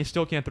 Yeah. And he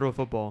still can't throw a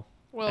football.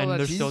 Well, and they're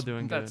that's, still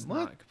doing that's good.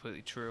 not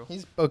completely true.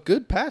 He's a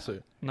good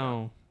passer.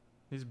 No.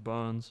 He's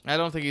buns. I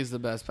don't think he's the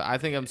best. I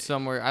think I'm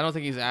somewhere. I don't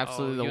think he's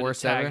absolutely the you're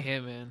worst gonna tag ever.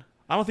 him in.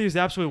 I don't think he's the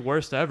absolute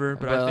worst ever,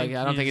 but I think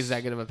I don't think he's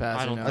that good of a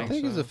passer. I don't no. I think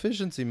think his so.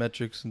 efficiency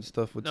metrics and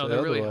stuff would No, say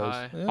they're really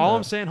otherwise. high. Yeah. All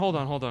I'm saying, hold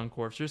on,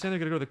 Corv. So you're saying they're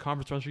gonna go to the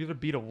conference runs? You're gonna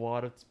beat a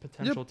lot of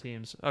potential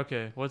teams.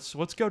 Okay, let's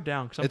go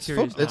down because I'm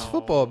curious. It's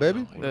football,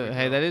 baby.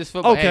 Hey, that is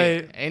football. Okay.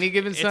 Hey, any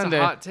given It's Sunday.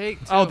 a hot take.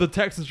 Too. Oh, the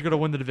Texans are gonna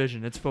win the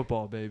division. It's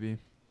football, baby.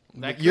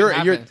 That could You're.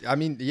 happen. I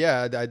mean,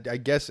 yeah. I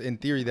guess in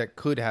theory that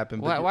could happen.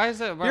 But Why is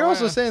that? you're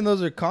also saying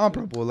those are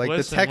comparable. Like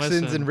Listen, the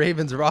Texans listen. and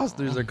Ravens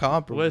rosters are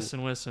comparable.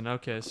 Listen.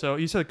 Okay, so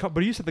you said,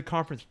 but you said the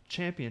conference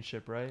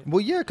championship, right? Well,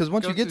 yeah, because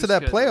once Go you get through to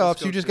that schedule. Let's playoffs,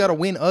 go you just through got to it.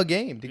 win a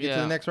game to get to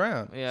Yeah. the next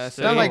round. Yeah, It's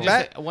so not you like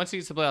just- once you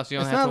get to the playoffs, you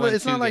don't It's have not. to win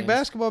It's not two like games.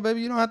 basketball,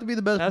 baby. You don't have to be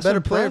the That's better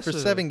player for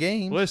impressive. 7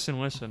 games.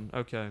 Listen.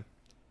 Okay.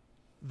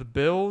 The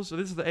Bills.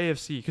 This is the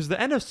AFC because the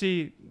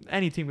NFC,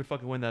 any team could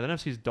fucking win that. The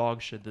NFC is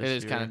dog shit this It year.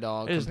 is kind of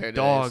dog It is compared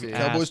dog to the AFC.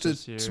 ass. Cowboys to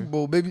this year. Super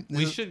Bowl, baby.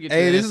 We should get to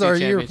Hey, the this is NFC our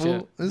year, championship.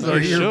 fool. This is No, our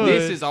you year. should.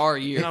 This is our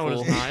year, No, fool.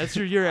 it's not. It's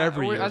your year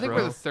every year, I think bro.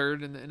 we're the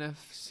third in the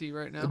NFC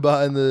right now.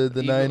 Behind the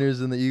Eagle-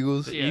 Niners and the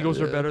Eagles. The Yeah.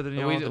 Eagles are better than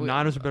y'all. We- the we-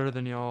 Niners are better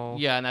than y'all.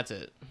 Yeah, and that's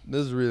it.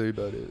 This is really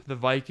about it. The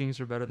Vikings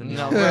are better than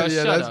No, y'all. bro, Yeah,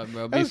 shut that's- up,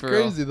 bro. Be That's for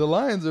real. crazy. The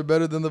Lions are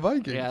better than the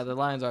Vikings. Yeah, the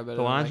Lions are better.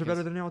 The than Lions are Vikings.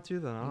 better than y'all too.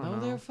 Then I don't No, know.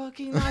 they're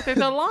fucking not. They're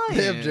the Lions.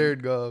 They have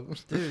Jared Goff.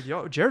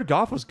 Dude, Jared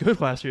Goff was good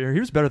last year. He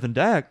was better than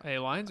Dak. Hey,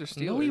 Lions or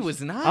Steelers? No, he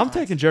was not. I'm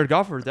taking Jared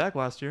Goff over Dak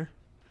last year.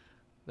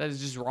 That is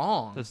just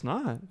wrong. That's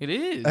not. It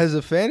is. As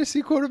a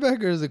fantasy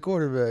quarterback or as a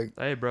quarterback?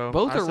 Hey, bro.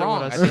 Both I are said what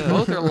wrong. I I think said.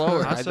 both are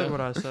lower. I said don't-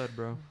 what I said,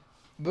 bro.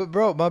 But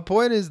bro, my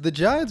point is the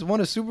Giants won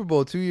a Super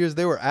Bowl 2 years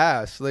they were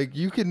ass. Like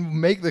you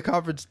can make the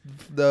conference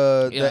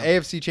the Yeah.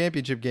 AFC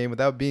Championship game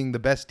without being the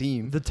best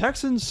team. The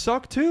Texans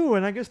suck too,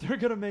 and I guess they're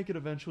gonna make it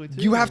eventually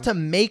too. You have to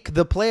make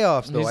the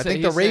playoffs though. He's I say-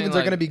 think the he's saying, Ravens are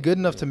like- going to be good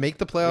enough to make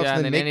the playoffs Yeah,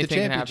 and then make the anything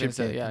can happen, championship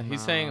so, game. yeah, he's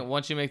Nah. saying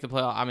once you make the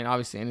playoff, I mean,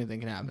 obviously anything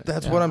can happen.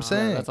 That's Yeah. what I'm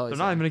saying. That's all They're he's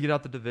not saying. even gonna get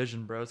out the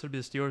division, bro. It's gonna be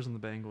the Steelers and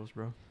the Bengals,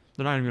 bro.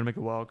 They're not even gonna make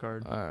a wild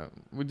card. All right,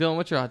 we're Dylan.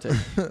 What's your hot take?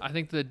 I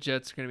think the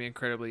Jets are going to be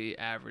incredibly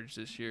average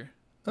this year.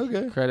 Okay.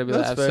 Incredibly.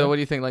 That's fair. So what do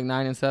you think? Like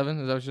 9 and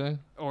 7? Is that what you're saying?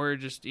 Or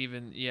just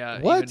even,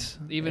 yeah. What?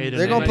 Even Eight and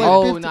They're gonna eight. play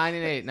Oh, 50 9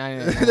 and 8. 9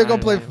 and 8. They're going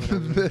to play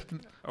whatever.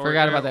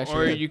 Forgot about that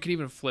Or shit. you could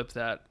even flip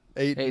that.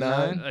 8, Eight,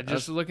 9. nine?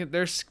 Just look at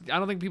their. I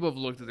don't think people have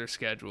looked at their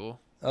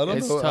schedule. I don't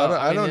It's know. tough.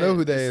 I I don't mean, know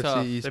who the it's AFC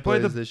tough. East They play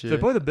plays this year. They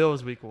play the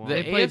Bills week 1. The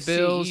They play AFC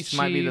Bills, East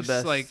might be the Chiefs,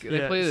 best. Like they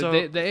Yeah, play so the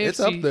AFC. It's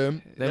up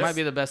there. They might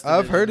be the best. I've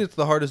division. heard it's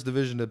the hardest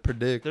division to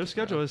predict. Their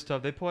schedule is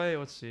tough. They play.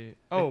 Let's see.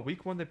 Oh,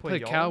 week 1 they play Play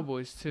y'all.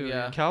 Cowboys too.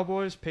 Yeah.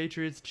 Cowboys,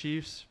 Patriots,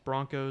 Chiefs,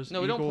 Broncos.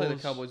 No, we don't play the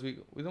Eagles. Cowboys. We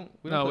don't.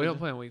 No, we the- don't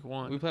play in week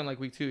 1. We play in like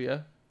week 2.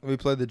 Yeah. We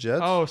play the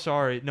Jets. Oh,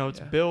 sorry. No, it's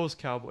Yeah. Bills,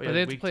 Cowboys. But they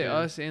have to week play 2.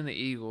 us and the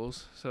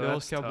Eagles. So Bills,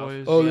 that's tough.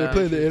 Cowboys. Oh, Yeah. they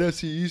play the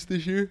NFC East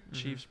this year.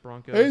 Chiefs,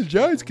 Broncos. Hey, the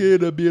Giants Eagles. can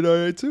end up being all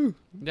right too.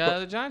 Yeah,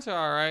 the Giants are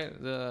all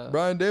right. The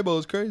Brian Daboll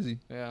is crazy.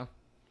 yeah.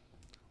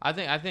 I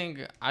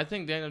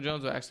think Daniel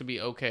Jones will actually be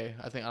okay.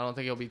 I don't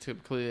think he'll be too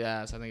completely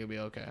ass. I think he'll be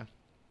okay.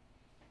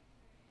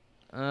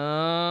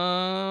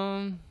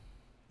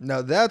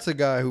 Now that's a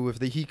guy who, if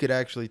he could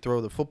actually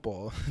throw the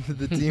football,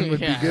 the team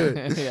would yeah, be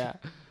good. yeah.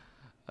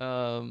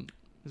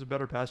 He's a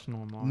better passer than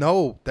Lamar.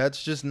 No,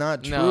 that's just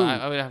not true. No,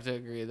 I would have to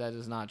agree. That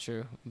is not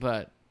true.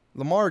 But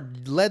Lamar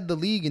led the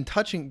league in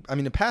passing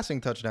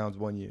touchdowns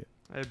 1 year.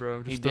 Hey,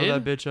 bro, He just throw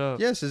that did? bitch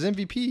up. Yes, his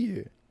MVP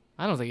year.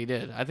 I don't think he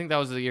did. I think that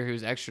was the year he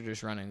was extra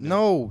just running. though.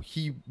 No,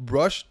 he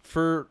rushed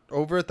for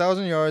over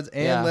 1,000 yards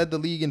and Yeah. led the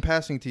league in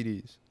passing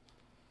TDs.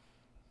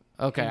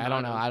 Okay, He I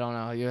don't might know. have. I don't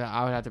know. Yeah,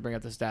 I would have to bring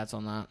up the stats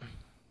on that.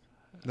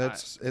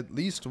 That's at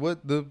least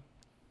what the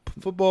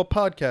football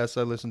podcasts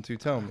I listen to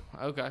tell me.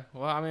 Okay.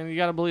 Well, I mean, you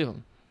got to believe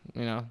them.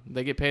 You know,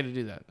 they get paid to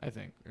do that, I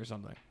think, or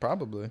something.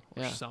 Probably. Or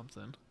Yeah.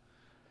 something.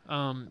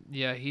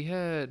 Yeah, he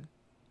had.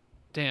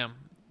 Damn,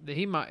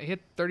 he had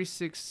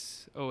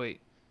 36. Oh wait,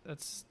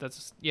 that's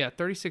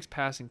 36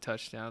 passing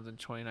touchdowns in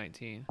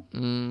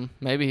 2019.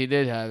 Maybe he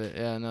did have it.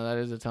 Yeah, no, that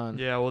is a ton.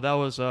 Yeah, well, that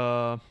was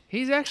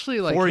He's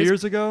actually like 4 his,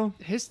 years ago.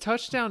 His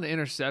touchdown to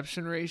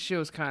interception ratio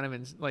is kind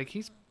of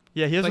he's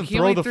Yeah, he doesn't Like, he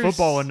throw only the threw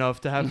football s-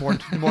 enough to have more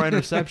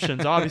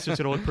interceptions. Obviously, it's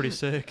gonna look pretty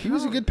sick. He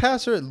was a good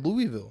passer at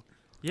Louisville.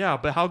 Yeah,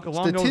 but how long ago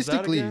was that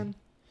Statistically, again?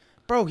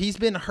 Bro, he's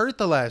been hurt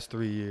the last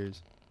 3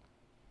 years.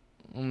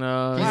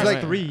 No, He's Last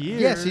like 3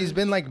 years. Yes, he's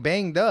been like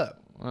banged up.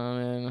 I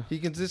mean, He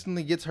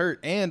consistently gets hurt,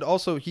 and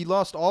also he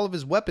lost all of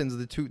his weapons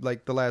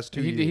the last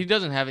 2 years. he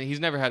doesn't have it. He's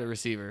never had a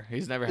receiver.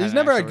 He's never had. He's an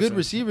never actual had good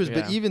receiver.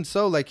 receivers, but Yeah. even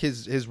so, like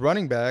his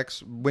running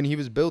backs, when he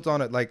was built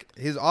on it, like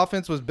his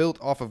offense was built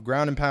off of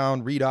ground and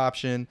pound, read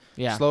option,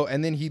 Yeah. slow,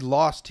 and then he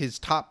lost his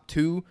top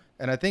 2,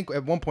 and I think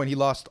at one point he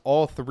lost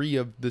all 3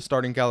 of the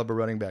starting caliber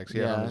running backs. He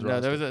had on Yeah, his no,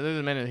 roster. there was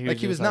a minute he Like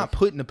he was just not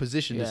put in a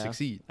position to Yeah.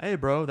 succeed. Hey,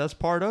 bro, that's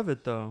part of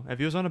it, though. If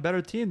he was on a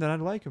better team, then I'd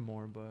like him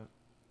more. But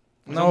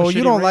he's on No, the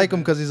you shitty don't like him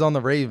Ravens. because he's on the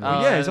Ravens.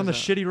 Oh, yeah, he's on the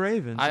that's shitty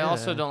Ravens. I yeah.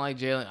 also don't like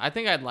Jalen. I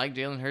think I'd like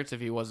Jalen Hurts if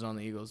he wasn't on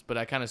the Eagles, but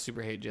I kind of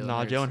super hate Jalen. Nah,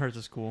 Hurts. Jalen Hurts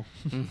is cool.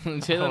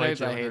 Jalen I like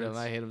Hurts, I Jalen hate him. Hurts.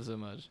 I hate him so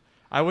much.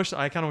 I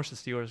kind of wish the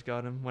Steelers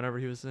got him whenever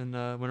he was in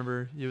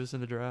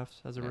the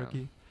drafts as a Yeah.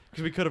 rookie.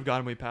 Because we could have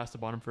got him. We passed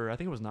up on him for I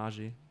think it was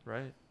Najee,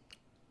 right?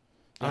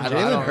 I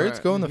Jalen don't Hurts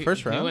remember. go in the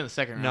first He round? went in the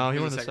second round. No, he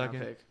was went in the round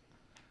second. pick.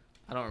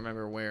 I don't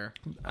remember where.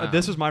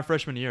 This was my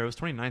freshman year. It was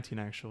 2019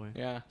 actually.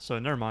 Yeah. So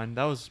never mind.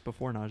 That was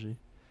before Najee.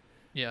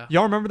 Yeah.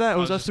 Y'all remember that? It I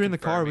was us just three in the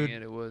car.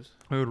 confirming it was.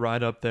 We would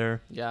ride up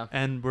there, Yeah.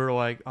 and we were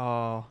like,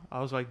 oh, I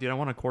was like, dude, I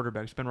want a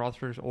quarterback. Ben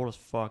Roethlisberger's old as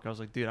fuck. I was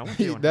like, dude, I want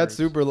Jalen That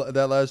Hurts.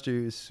 that last year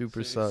he was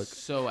super suck.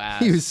 So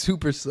ass. He was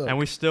super suck. And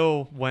we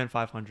still went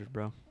 500,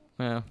 bro.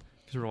 Yeah.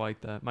 Because we were like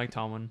that. Mike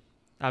Tomlin,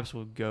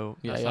 absolute goat.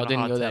 Yeah. That's Y'all not a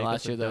didn't hot go that take, last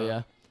that's a year though. dub.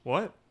 Yeah.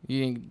 What?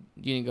 You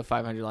didn't go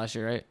 500 last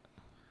year, right?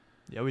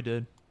 Yeah, we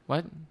did.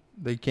 What?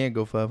 They can't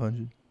go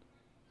 500.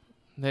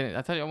 They didn't,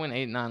 I thought y'all went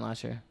 8-9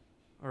 last year.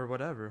 Or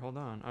whatever. Hold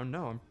on. Oh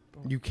no.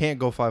 You can't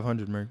go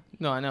 500, Merc.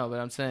 No, I know, but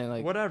I'm saying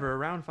like. Whatever.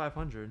 Around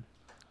 500.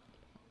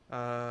 All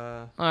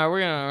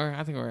right,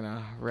 I think we're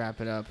gonna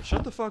wrap it up.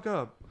 Shut the fuck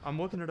up. I'm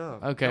looking it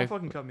up. Okay. Don't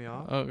fucking cut me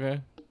off.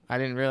 Okay. I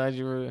didn't realize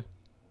you were.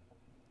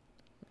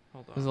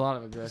 Hold There's a on. lot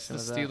of It's aggression.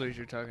 the of that. Steelers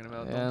you're talking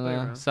about. Yeah, Don't play no.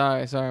 around.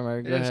 Sorry,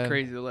 Mark. Go It is ahead.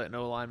 crazy to let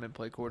no lineman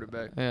play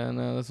quarterback. Yeah,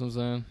 no, that's what I'm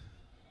saying.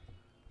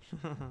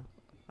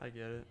 I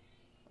get it.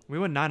 We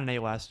went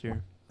 9-8 last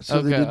year.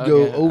 So they did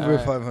go over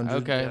alright. 500.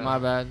 Okay, Yeah. my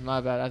bad.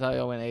 I thought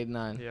y'all went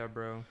 8-9. Yeah,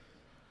 bro.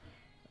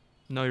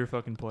 Know your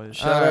fucking plays.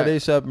 Shout out Alright.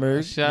 ASAP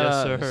Merc. Shout Yes,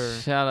 out, sir.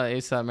 shout out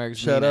ASAP Merck's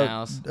Shout Mean out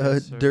House.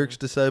 Yes, sir. Dirk's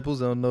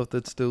Disciples. I don't know if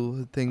that's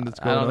still a thing that's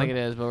I going don't on. think it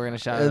is, but we're gonna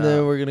shout And it then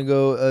out. we're going to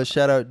go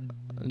shout out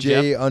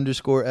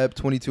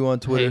J_ep22 on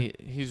Twitter. Hey,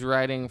 he's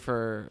writing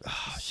for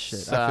Oh,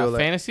 shit. I feel like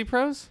Fantasy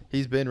Pros.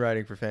 he's been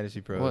writing for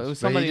Fantasy Pros. Well, it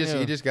was but somebody he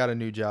new. just got a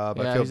new job.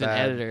 Yeah, I feel he's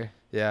bad. an editor.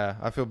 Yeah,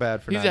 I feel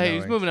bad for He's not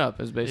he's knowing. moving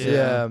up, is basically.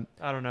 Yeah.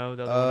 I don't know.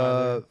 The other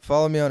one either.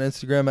 Follow me on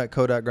Instagram at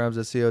co.grimes,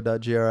 that's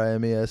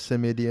co.grimes.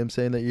 Send me a DM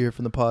saying that you're here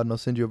from the pod, and I'll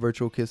send you a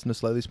virtual kiss and a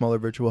slightly smaller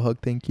virtual hug.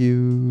 Thank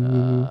you.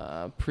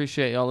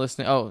 Appreciate y'all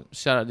listening. Oh,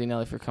 shout out D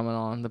Nelly for coming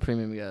on, the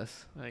premium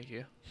guest. Thank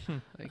you.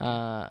 Thank you.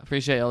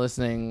 Appreciate y'all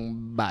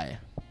listening. Bye.